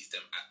always keeps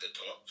them at the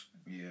top.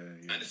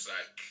 And it's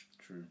like,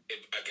 true.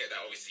 I get that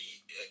obviously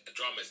the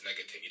drama is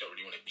negative, you don't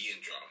really want to be in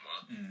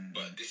drama,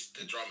 but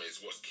the drama is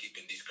what's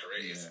keeping these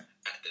creators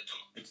at the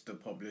top. It's the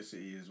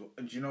publicity as well.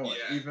 Do you know what?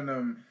 Even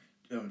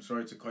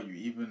sorry to cut you.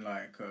 Even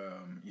like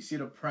you see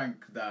the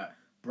prank that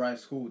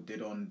Bryce Hall did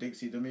on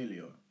Dixie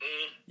D'Amelio.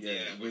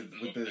 With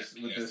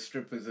the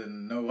strippers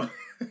and Noah.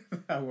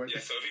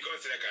 So if you go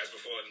into that, guys,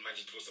 before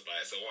Magic talks about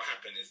it, so what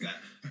happened is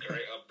that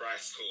creator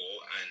Bryce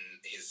Hall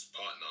and his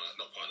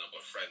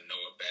friend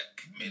Noah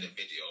Beck made a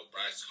video.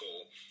 Bryce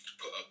Hall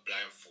put a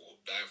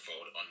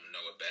blindfold on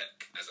Noah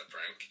Beck as a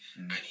prank,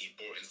 and he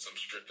brought in some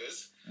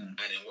strippers, and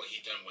then what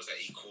he done was that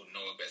he called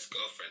Noah Beck's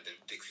girlfriend,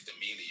 Dixie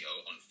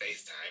D'Amelio, on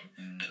FaceTime,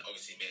 and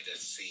obviously made her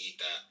see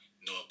that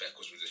Noah Beck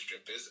was with the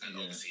strippers, and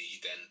obviously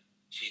she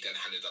then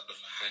hanged up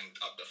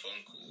the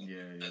phone call,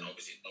 and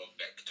obviously Noah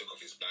Beck took off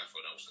his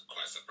blindfold. I was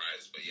quite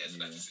surprised, but so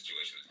that's the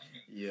situation.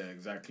 Yeah,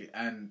 exactly.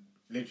 And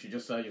literally,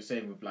 just like you're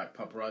saying with like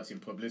paparazzi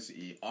and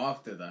publicity,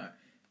 after that,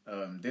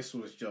 this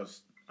was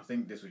just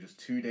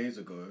 2 days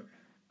ago.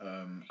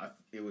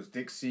 It was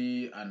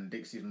Dixie and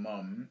Dixie's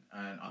mum,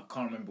 and I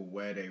can't remember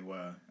where they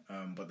were,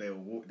 but they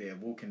were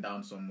walking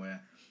down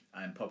somewhere,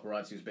 and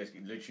paparazzi was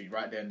basically literally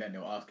right there and then they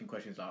were asking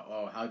questions like,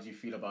 "Oh, how do you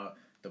feel about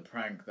the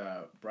prank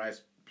that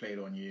Bryce played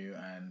on you?"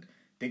 And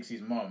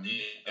Dixie's mum,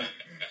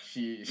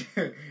 she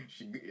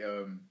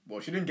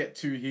didn't get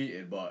too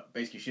heated, but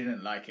basically she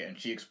didn't like it, and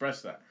she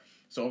expressed that.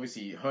 So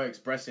obviously her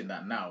expressing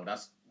that now,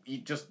 that's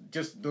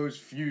just those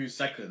few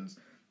seconds,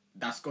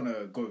 that's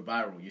gonna go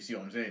viral. You see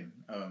what I'm saying?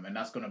 And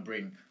that's gonna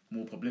bring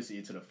more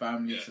publicity to the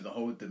family, to the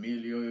whole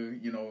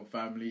D'Amelio, you know,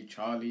 family,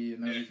 Charlie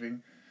and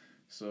everything.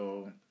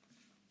 So.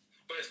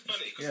 But it's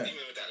funny because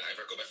even with that, like,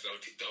 if I go back to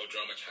the whole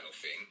drama channel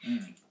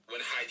thing,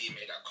 when Heidi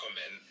made that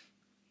comment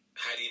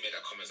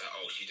like,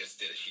 "Oh, she just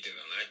did it, she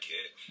didn't like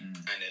it,"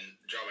 and then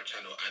drama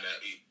channel Anna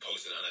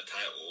posted on a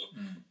title,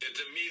 "The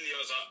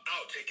D'Amelios are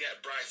out to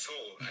get Bryce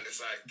Hall," and it's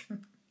like,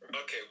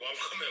 okay, one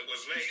comment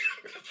was made.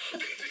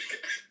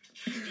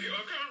 You know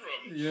where I'm coming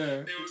from?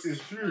 Yeah,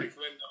 it's true. Like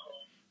when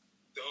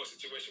the whole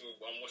situation with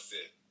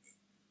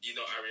you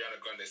know, Ariana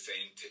Grande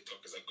saying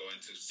TikTokers are going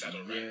to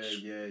Saddle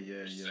Ranch.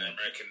 Which is an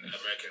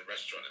American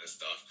restaurant and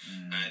stuff.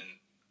 And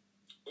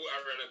all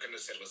Ariana Grande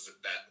said was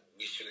that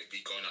we shouldn't be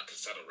going out to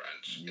Saddle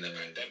Ranch in a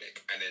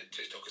pandemic. And then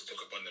TikTokers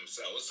took upon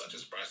themselves, such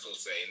as Bryce Hall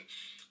saying,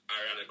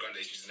 Ariana Grande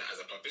is using that as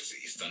a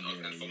publicity stunt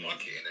and for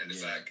marketing, and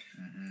it's like,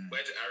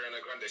 where did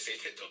Ariana Grande say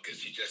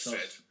TikTokers? She just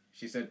said.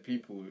 She said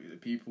people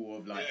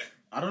of like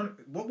I don't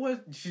what was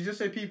she just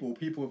said people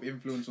of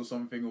influence or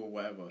something or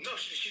whatever. No,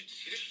 she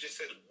just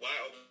said why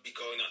are we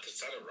going out to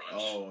Saddle Ranch?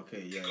 Oh,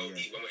 okay, yeah, to go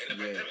eat when we're in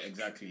a pandemic.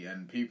 Exactly,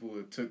 and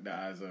people took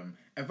that as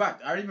In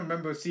fact, I even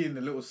remember seeing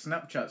the little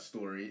Snapchat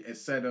story. It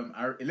said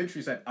it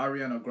literally said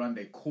Ariana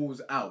Grande calls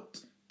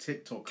out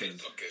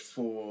TikTokers.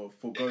 for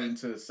going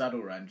to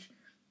Saddle Ranch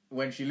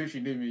when she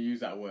literally didn't even use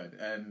that word.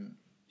 And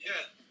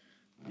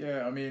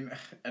yeah, I mean,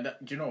 and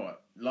do you know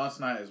what? Last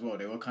night as well,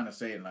 they were kind of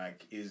saying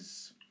like,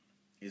 is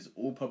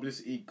all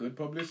publicity good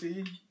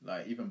publicity?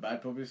 Like even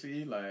bad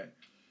publicity? Like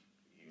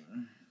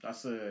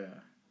that's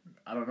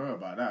I don't know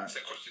about that. It's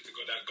a question to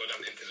go down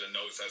into the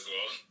notes as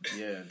well.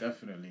 Yeah,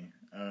 definitely.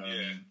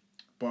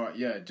 But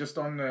yeah, just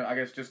on the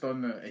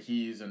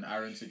Ahiz and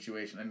Aaron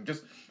situation, and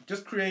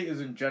just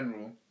creators in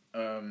general,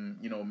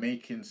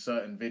 making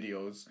certain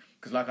videos,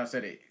 because like I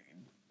said,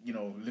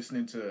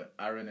 listening to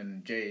Aaron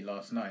and Jay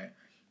last night,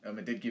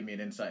 it did give me an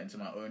insight into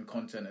my own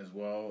content as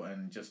well,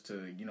 and just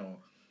to,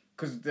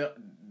 because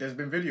there's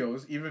been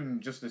videos, even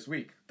just this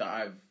week,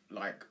 that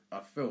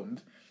I've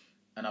filmed,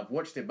 and I've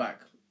watched it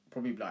back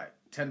probably like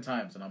 10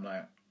 times, and I'm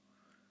like,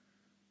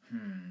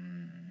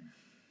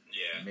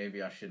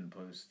 maybe I shouldn't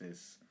post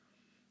this,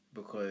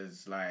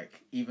 because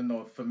like, even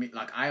though for me,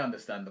 like, I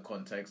understand the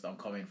context I'm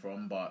coming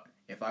from, but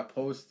if I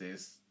post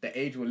this, the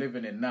age we're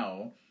living in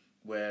now,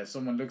 where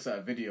someone looks at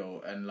a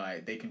video and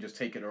like they can just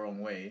take it the wrong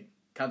way,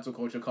 cancel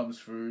culture comes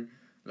through,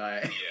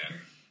 like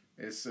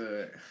it's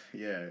it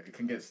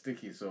can get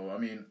sticky. So I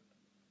mean,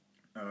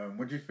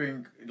 what do you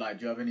think? Like,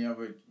 do you have any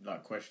other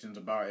like questions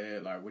about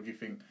it? Like, what do you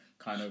think?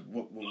 Kind of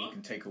what we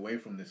can take away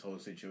from this whole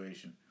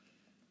situation?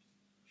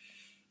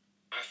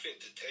 I think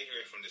to take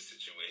away from this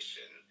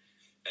situation,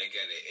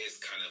 again,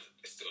 it's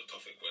still a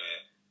topic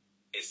where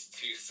it's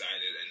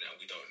two-sided and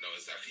we don't know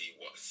exactly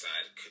what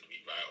side could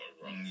be right or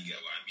wrong. You get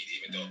what I mean?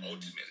 Even though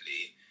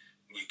ultimately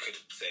we could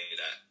say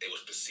that it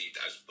was perceived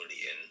as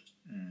bullying,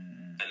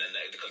 and then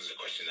because of the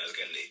question,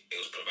 again,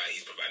 he's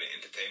providing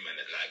entertainment,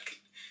 and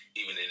like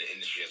even in the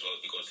industry as well.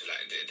 If you go to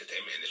like the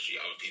entertainment industry,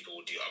 other people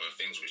will do other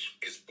things which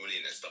is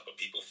bullying and stuff, but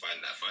people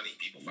find that funny.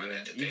 People find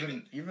that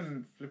entertaining.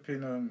 Even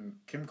flipping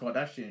Kim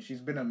Kardashian,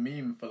 she's been a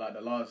meme for like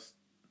the last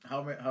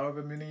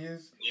however many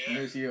years.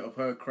 You see of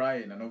her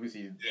crying, and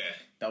obviously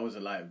that was a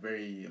like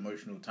very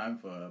emotional time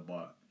for her,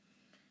 but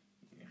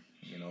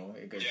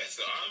it goes.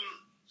 So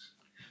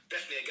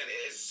definitely again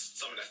it is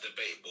something that's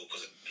debatable,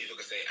 because people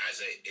can say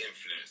as an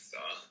influencer,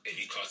 if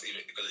he class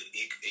even because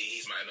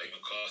he's might not even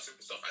class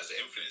himself as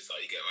an influencer,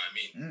 you get what I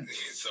mean?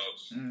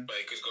 But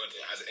he could go into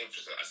as an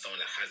influencer, as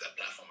someone that has a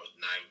platform of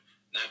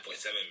 9.7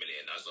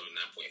 million, as of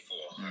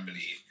 9.4, I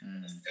believe,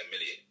 10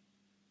 million.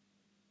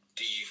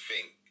 Do you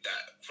think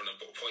that from the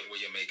point where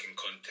you're making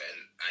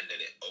content and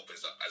then it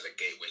opens up as a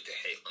gateway to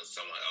hate on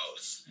someone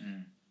else,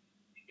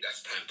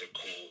 that's time to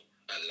call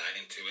a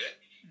line to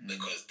it?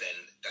 Because then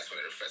that's when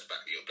it reflects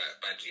back your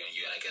badly on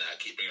you. And again, I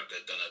keep bringing up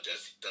the Donald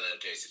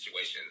J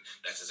situation.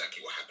 That's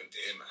exactly what happened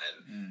to him,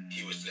 and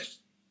he would say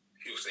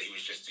he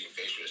was just doing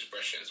facial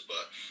expressions,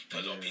 but to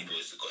a lot of people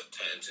it's got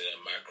turned into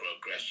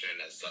microaggression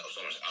and so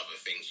much other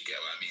things. You get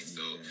what I mean?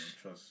 So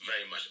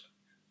very much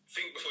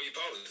think before you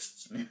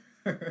post.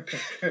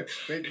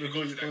 Think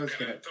before you post,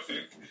 guys.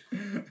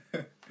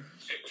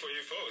 Think before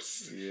you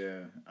post.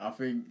 Yeah, I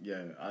think.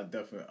 Yeah, I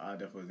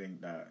definitely think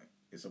that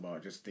it's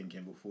about just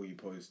thinking before you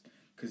post.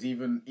 Because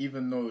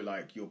even though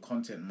like your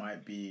content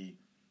might be,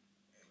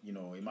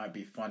 it might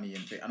be funny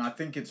and I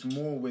think it's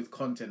more with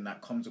content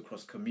that comes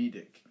across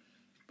comedic,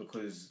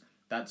 because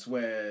that's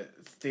where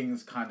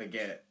things kind of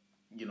get,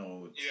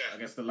 I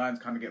guess the lines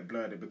kind of get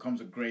blurred. It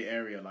becomes a grey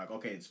area. Like,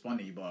 okay, it's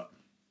funny, but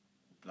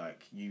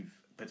like you've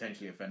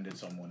potentially offended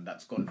someone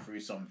that's gone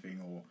through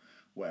something or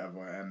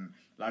whatever. And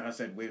like I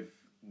said, with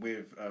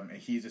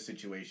Ahiza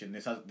situation,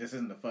 this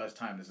isn't the first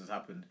time this has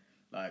happened.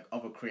 Like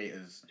other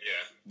creators,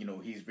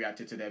 he's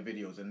reacted to their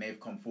videos and they've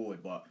come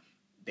forward, but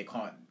they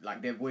can't,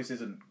 like their voice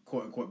isn't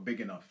quote unquote big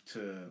enough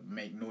to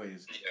make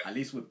noise. At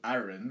least with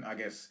Aaron, I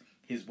guess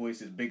his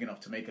voice is big enough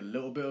to make a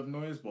little bit of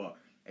noise, but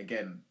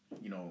again,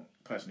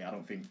 personally, I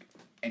don't think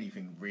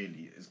anything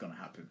really is gonna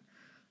happen.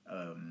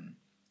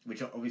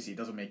 Which obviously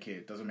doesn't make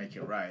it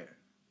right,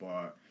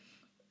 but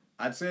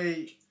I'd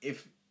say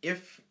if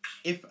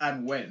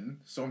and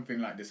when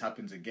something like this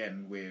happens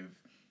again with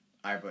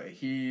either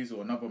Ahiz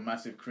or another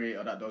massive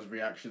creator that does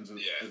reactions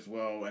as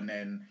well, and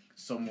then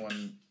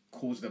someone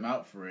calls them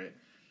out for it,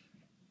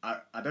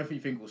 I definitely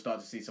think we'll start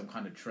to see some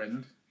kind of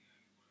trend.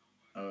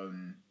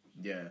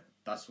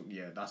 That's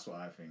what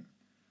I think.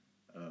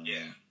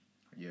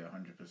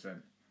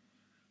 100%.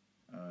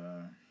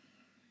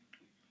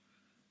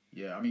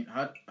 I mean,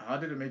 how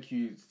did it make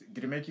you?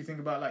 Did it make you think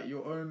about like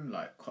your own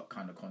like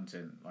kind of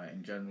content, like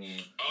in general?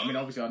 I mean,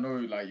 obviously, I know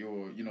like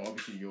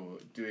obviously you're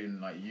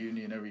doing like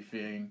uni and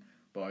everything.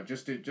 But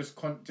just as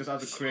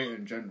a creator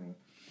in general.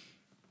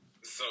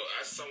 So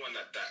as someone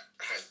that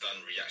has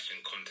done reaction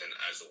content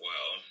as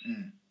well,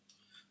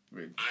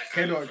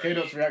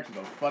 K-Dot's reaction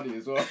was funny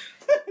as well.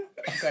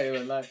 I can't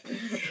even lie. Thank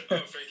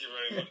you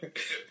very much.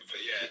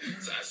 But yeah,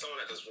 so as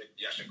someone that does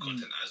reaction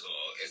content as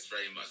well, it's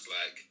very much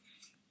like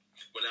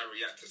when I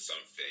react to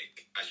something,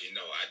 as you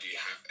know, I do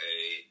have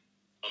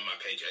on my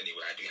page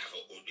anyway, I do have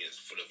an audience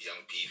full of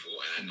young people,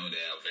 and I know they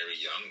are very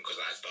young because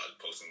I started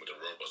posting with the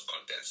Roblox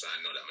content, so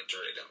I know that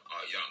majority of them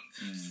are young.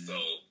 So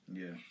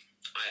yeah,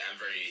 I am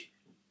very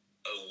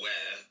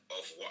aware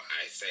of what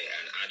I say,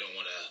 and I don't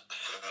want to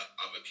hurt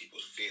other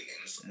people's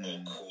feelings or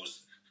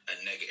cause a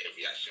negative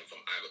reaction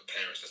from either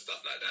parents and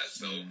stuff like that.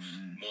 So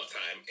more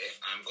time,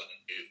 if I'm going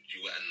to do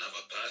with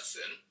another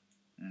person,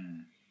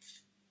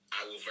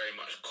 I will very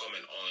much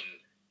comment on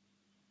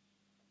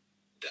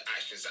the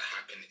actions that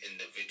happen in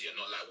the video,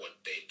 not like what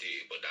they do,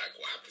 but like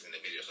what happens in the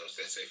video. So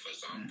let's say, for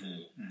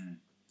example,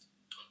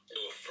 they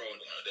were throwing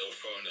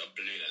a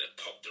balloon and it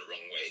popped the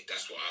wrong way.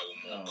 That's what I will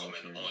more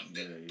comment on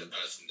than the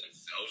person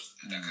themselves.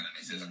 That kind of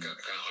makes sense. Kind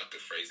of hard to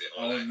phrase it.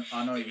 Or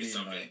I know what you mean.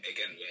 Something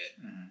again where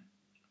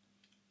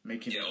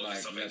making it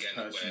like less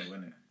personal,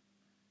 isn't it?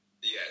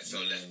 Yeah, so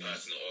less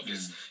personal. Or if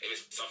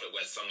it's something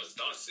where someone's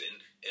dancing,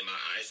 in my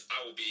eyes,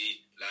 I will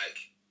be like,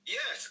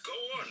 yes, go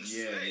on.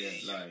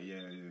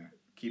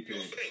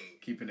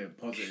 Keeping it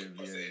positive.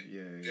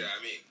 Yeah,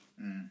 I mean,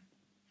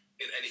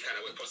 in any kind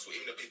of way possible,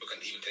 even though people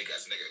can even take it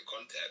as negative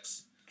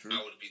context. True. I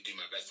would be doing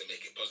my best to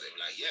make it positive.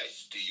 Like,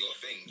 yes, do your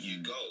thing.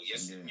 You go.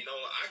 Yes, you know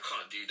what? I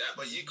can't do that,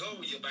 but you go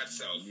with your bad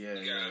self. You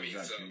know what I mean?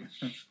 Exactly.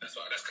 So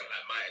that's kind of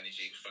like my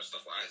energy for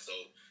stuff like that. So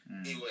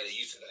either way,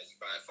 you said that you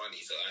find it funny.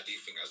 So I do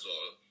think as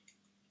well,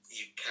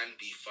 you can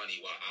be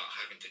funny without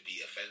having to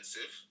be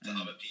offensive to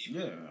other people.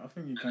 Yeah, I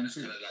think you can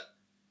too.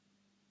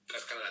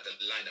 That's kind of like the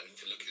line that we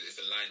need to look at. It's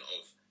the line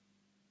of,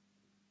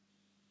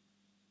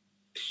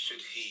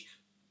 should he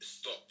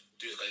stop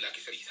doing, like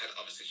you said, he's had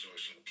other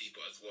situations with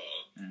people as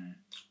well,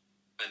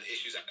 and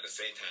issues at the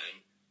same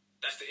time.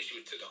 That's the issue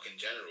with TikTok in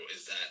general,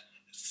 is that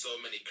so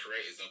many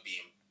creators are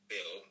being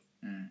built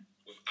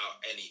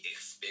without any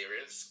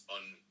experience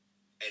on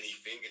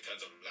anything in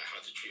terms of like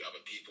how to treat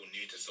other people,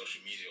 new to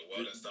social media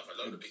world and stuff. A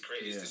lot of the big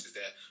creators, this is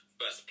their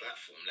first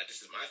platform. Like,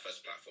 this is my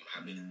first platform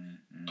having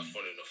a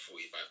following of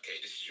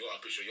 45k. This is I'm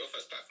pretty sure your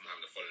first platform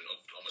having a following of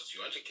almost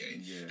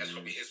 200k. That's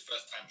probably his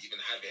first time even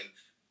having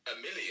 1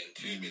 million,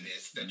 2 million,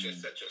 etc.,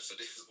 etc. So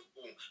this is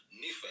all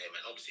new for him,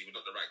 and obviously with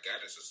not the right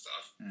guidance and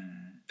stuff,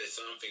 there's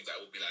some things that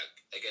will be like,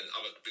 again,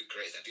 other big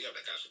creators that do have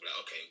that guidance will be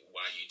like, okay,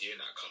 why are you doing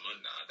that? Come on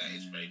now, that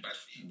is very bad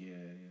for you.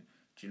 Yeah.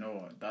 Do you know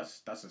what?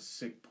 That's a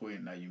sick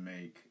point that you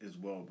make as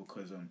well,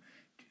 because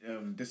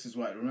this is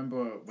why,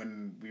 remember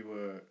when we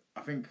were,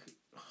 I can't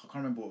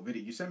remember what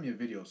video, you sent me a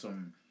video of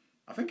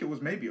I think it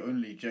was maybe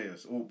only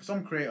JS or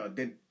some creator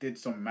did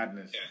some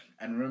madness,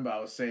 and remember I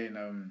was saying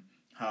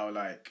how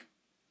like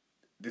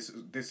this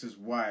is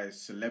why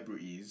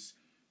celebrities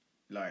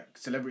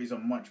are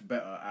much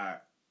better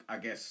at, I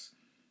guess,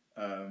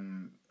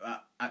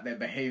 at their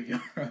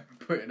behavior.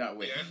 Put it that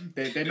way.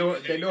 They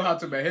know how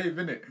to behave,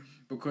 innit?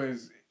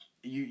 Because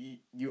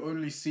you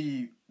only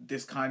see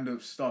this kind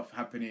of stuff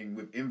happening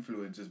with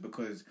influencers,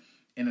 because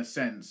in a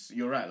sense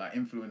you're right, like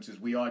influencers,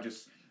 we are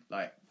just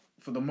like,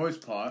 for the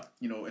most part,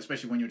 you know,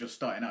 especially when you're just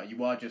starting out,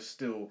 you are just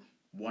still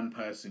one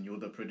person. You're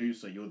the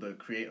producer, you're the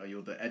creator,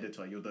 you're the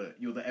editor, you're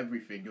the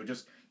everything. You're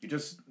just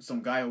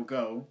some guy or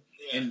girl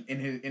in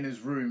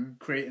his room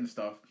creating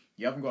stuff.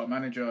 You haven't got a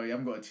manager, you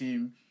haven't got a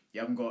team, you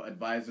haven't got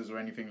advisors or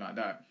anything like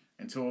that,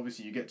 until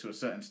obviously you get to a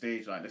certain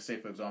stage. Like, let's say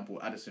for example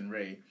Addison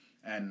Rae,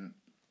 and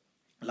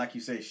like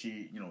you say,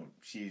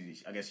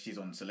 I guess she's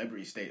on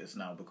celebrity status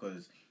now,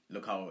 because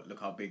look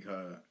how big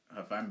her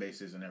fan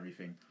base is and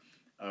everything.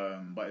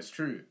 But it's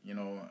true, you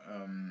know,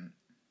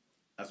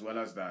 as well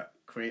as that,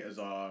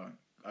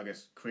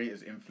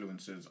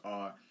 influencers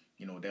are,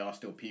 you know, they are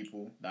still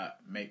people that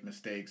make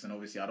mistakes. And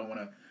obviously I don't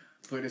want to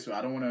put it this way,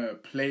 I don't want to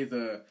play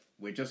the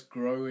we're just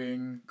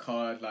growing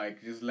card,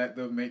 like just let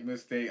them make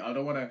mistakes. I'm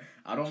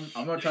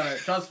not trying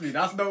to, trust me,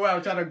 that's not where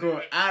I'm trying to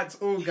go at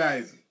all,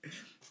 guys.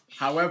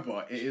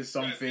 However, it is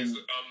something.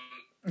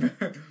 What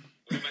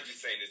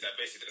Maggie's saying is that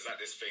basically there's like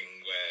this thing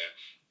where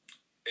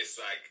it's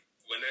like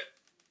when an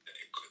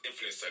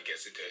influencer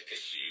gets into an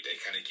issue, they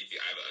kind of give you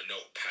either a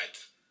notepad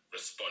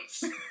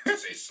response to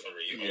say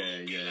sorry, or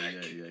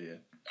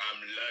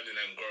I'm learning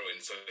and growing,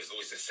 so it's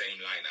always the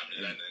same line. I'm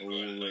learning and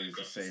growing. Always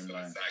the same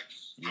line. It's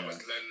like, I was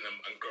learning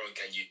and growing.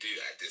 Can you do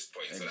at this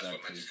point? So that's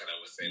what Maggie kind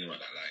of was saying about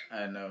that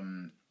line.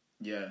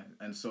 And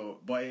and so,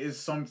 but it is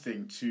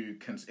something to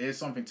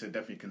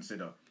definitely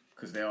consider,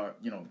 because they are,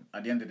 you know,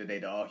 at the end of the day,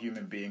 there are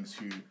human beings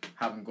who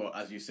haven't got,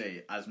 as you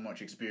say, as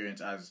much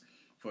experience as,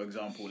 for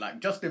example, like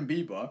Justin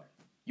Bieber.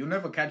 You'll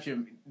never catch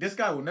him. This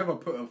guy will never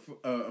put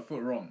a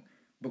foot wrong,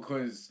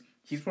 because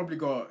he's probably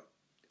got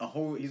a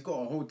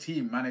whole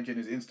team managing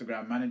his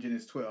Instagram, managing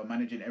his Twitter,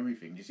 managing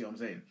everything. Do you see what I'm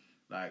saying?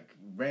 Like,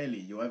 rarely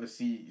you'll ever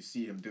see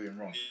him doing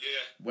wrong.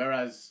 Yeah.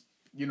 Whereas,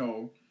 you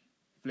know,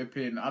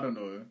 flipping, I don't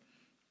know,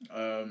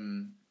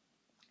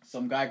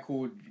 some guy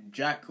called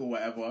Jack or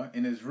whatever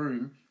in his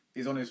room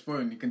is on his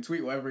phone. He can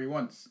tweet whatever he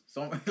wants.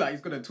 Like,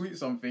 he's gonna tweet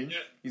something. Yeah.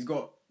 He's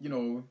got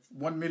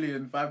 1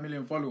 million, 5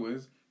 million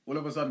followers, all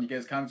of a sudden he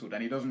gets cancelled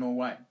and he doesn't know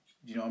why.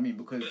 Do you know what I mean?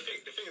 Because the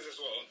thing is as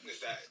well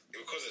is that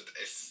because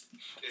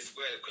it's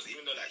weird because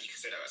even though like you can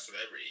say that about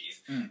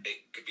celebrities,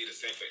 it could be the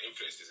same for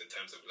influencers in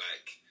terms of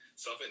like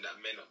something that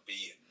may not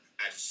be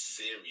as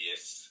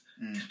serious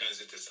turns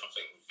into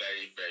something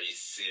very, very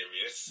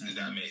serious. Does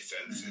that make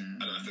sense?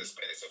 I don't have to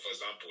explain it. So, for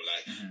example,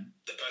 like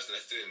the person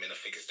that's doing it may not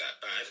think it's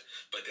that bad,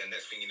 but then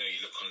next thing you know, you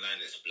look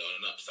online, it's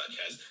blown up, such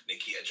as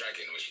Nikita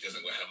Dragon when she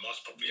doesn't wear her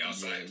mask properly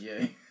outside.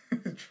 Yeah.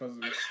 Trust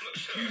me.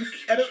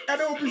 And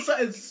it'll be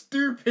something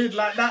stupid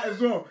like that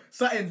as well.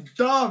 Something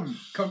dumb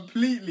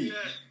completely.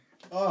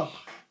 Yeah. Oh.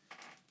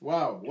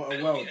 Wow, what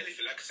a world.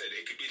 Anything, like I said,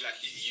 it could be like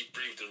you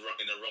breathed in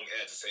the wrong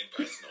air to the same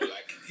person, or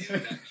like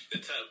the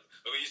term,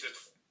 when we use the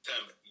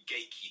term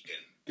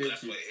gatekeeping,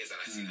 that's what it is.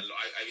 And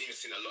I've even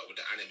seen a lot with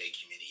the anime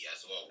community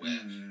as well, where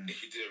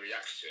if you do a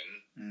reaction,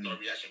 not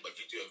a reaction, but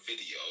if you do a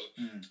video,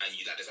 and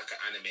there's like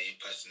an anime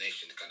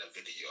impersonation kind of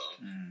video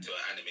to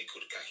an anime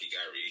called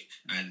Kakigari,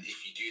 and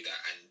if you do that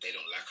and they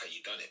don't like how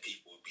you done it,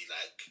 people will be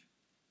like,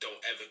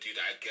 don't ever do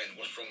that again.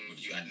 What's wrong with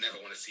you? I'd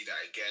never want to see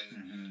that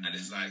again. And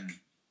it's like,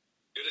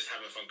 you're just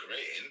having fun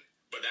creating,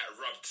 but that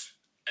rubbed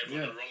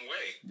everyone the wrong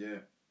way.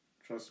 Yeah,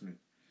 trust me.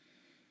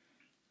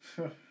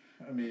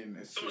 I mean,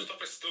 it's so much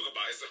topics to talk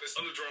about. It's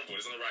on the drawing board.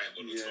 It's on the writing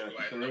board. We'll talk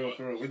about it.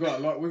 For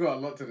real. We got a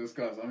lot to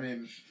discuss. I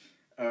mean,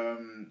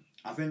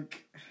 I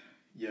think,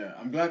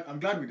 I'm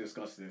glad we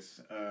discussed this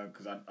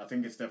because I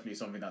think it's definitely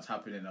something that's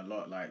happening a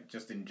lot. Like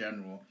just in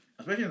general,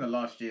 especially in the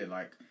last year,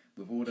 like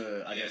with all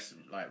the I guess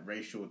like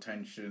racial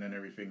tension and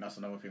everything. That's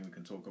another thing we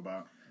can talk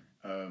about.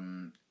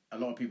 A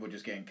lot of people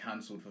just getting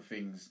cancelled for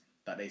things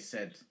that they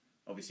said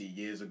obviously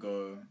years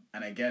ago,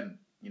 and again,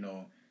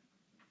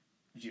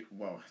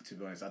 well, to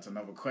be honest, that's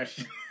another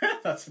question.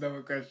 That's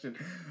another question.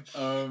 Guys, if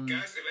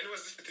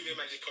anyone's listening to the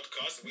Magic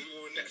podcast, we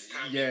will next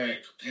time.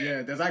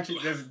 Yeah.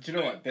 There's. Do you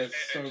know what? There's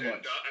so much. And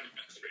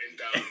written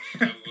down,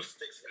 and we'll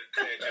stick to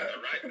the agenda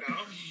right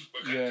now.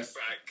 We're kind of just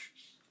like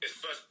it's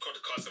first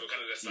podcast, so we're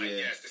kind of just like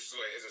yes, this is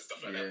what it is and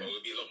stuff like that. But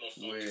we'll be a lot more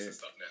focused and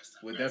stuff next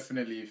time. We're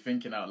definitely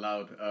thinking out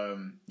loud.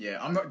 I'm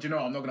not. Do you know?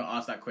 I'm not going to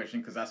ask that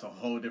question because that's a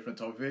whole different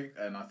topic,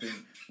 and I think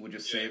we'll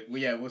just save.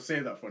 We'll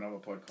save that for another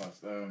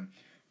podcast.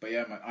 But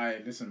yeah,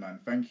 man. Listen, man.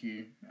 Thank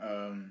you.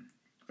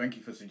 Thank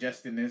you for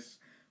suggesting this.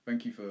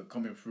 Thank you for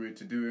coming through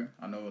to do it.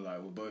 I know,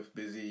 like, we're both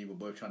busy. We're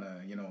both trying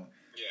to,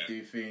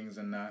 do things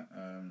and that.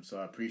 So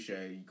I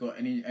appreciate it. You got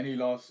any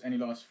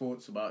last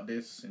thoughts about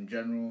this in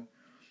general?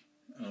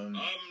 No, I don't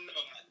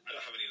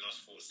have any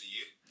last thoughts. Do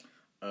you?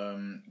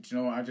 Do you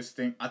know what?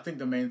 I think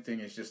the main thing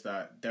is just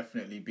that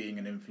definitely being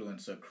an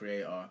influencer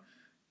creator,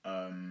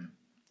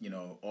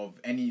 of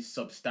any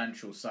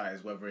substantial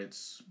size, whether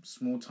it's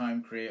small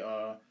time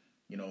creator,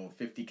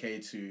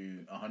 50K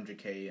to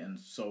 100K and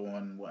so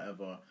on,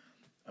 whatever.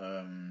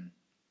 I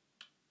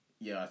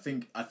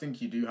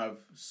think you do have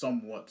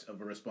somewhat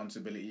of a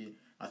responsibility.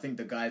 I think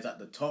the guys at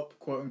the top,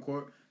 quote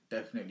unquote,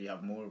 definitely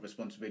have more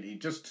responsibility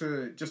just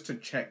to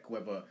check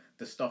whether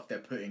the stuff they're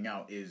putting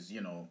out is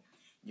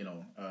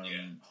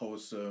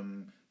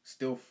wholesome,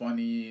 still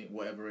funny,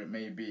 whatever it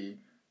may be,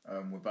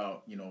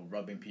 without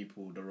rubbing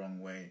people the wrong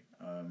way.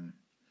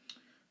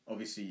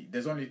 Obviously,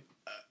 there's only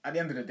at the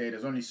end of the day,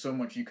 there's only so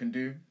much you can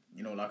do.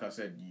 Like I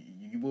said,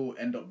 you will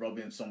end up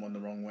rubbing someone the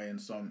wrong way in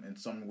some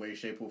way,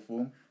 shape or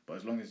form. But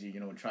as long as you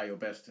try your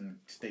best and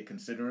stay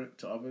considerate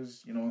to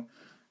others,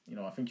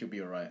 I think you'll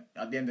be alright.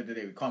 At the end of the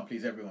day, we can't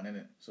please everyone,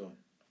 innit? So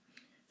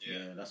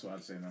that's what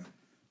I'd say, man.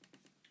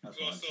 Thank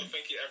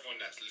you everyone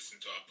that's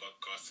listened to our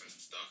podcast and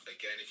stuff.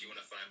 Again, if you want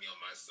to find me on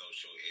my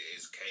social, it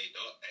is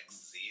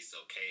k.xz, so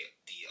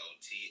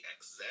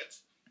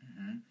KDOTXZ.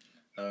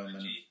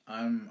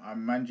 I'm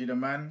Manji the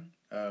Man,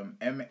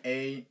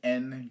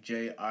 MANJI,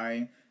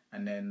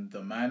 and then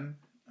the Man.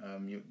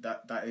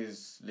 That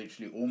is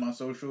literally all my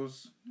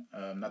socials.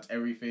 That's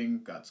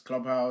everything. That's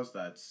Clubhouse.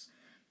 That's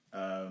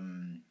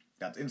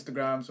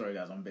Instagram. Sorry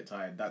guys, I'm a bit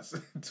tired. That's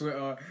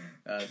Twitter.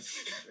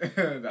 That's all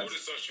the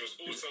socials.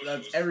 All socials.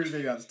 That's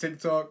everything. That's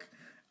TikTok.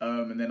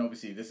 And then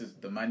obviously this is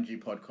the Manji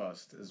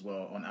podcast as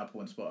well on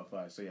Apple and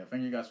Spotify. So yeah,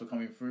 thank you guys for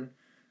coming through,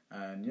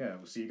 and yeah,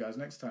 we'll see you guys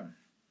next time.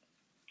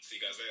 See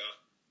you guys later.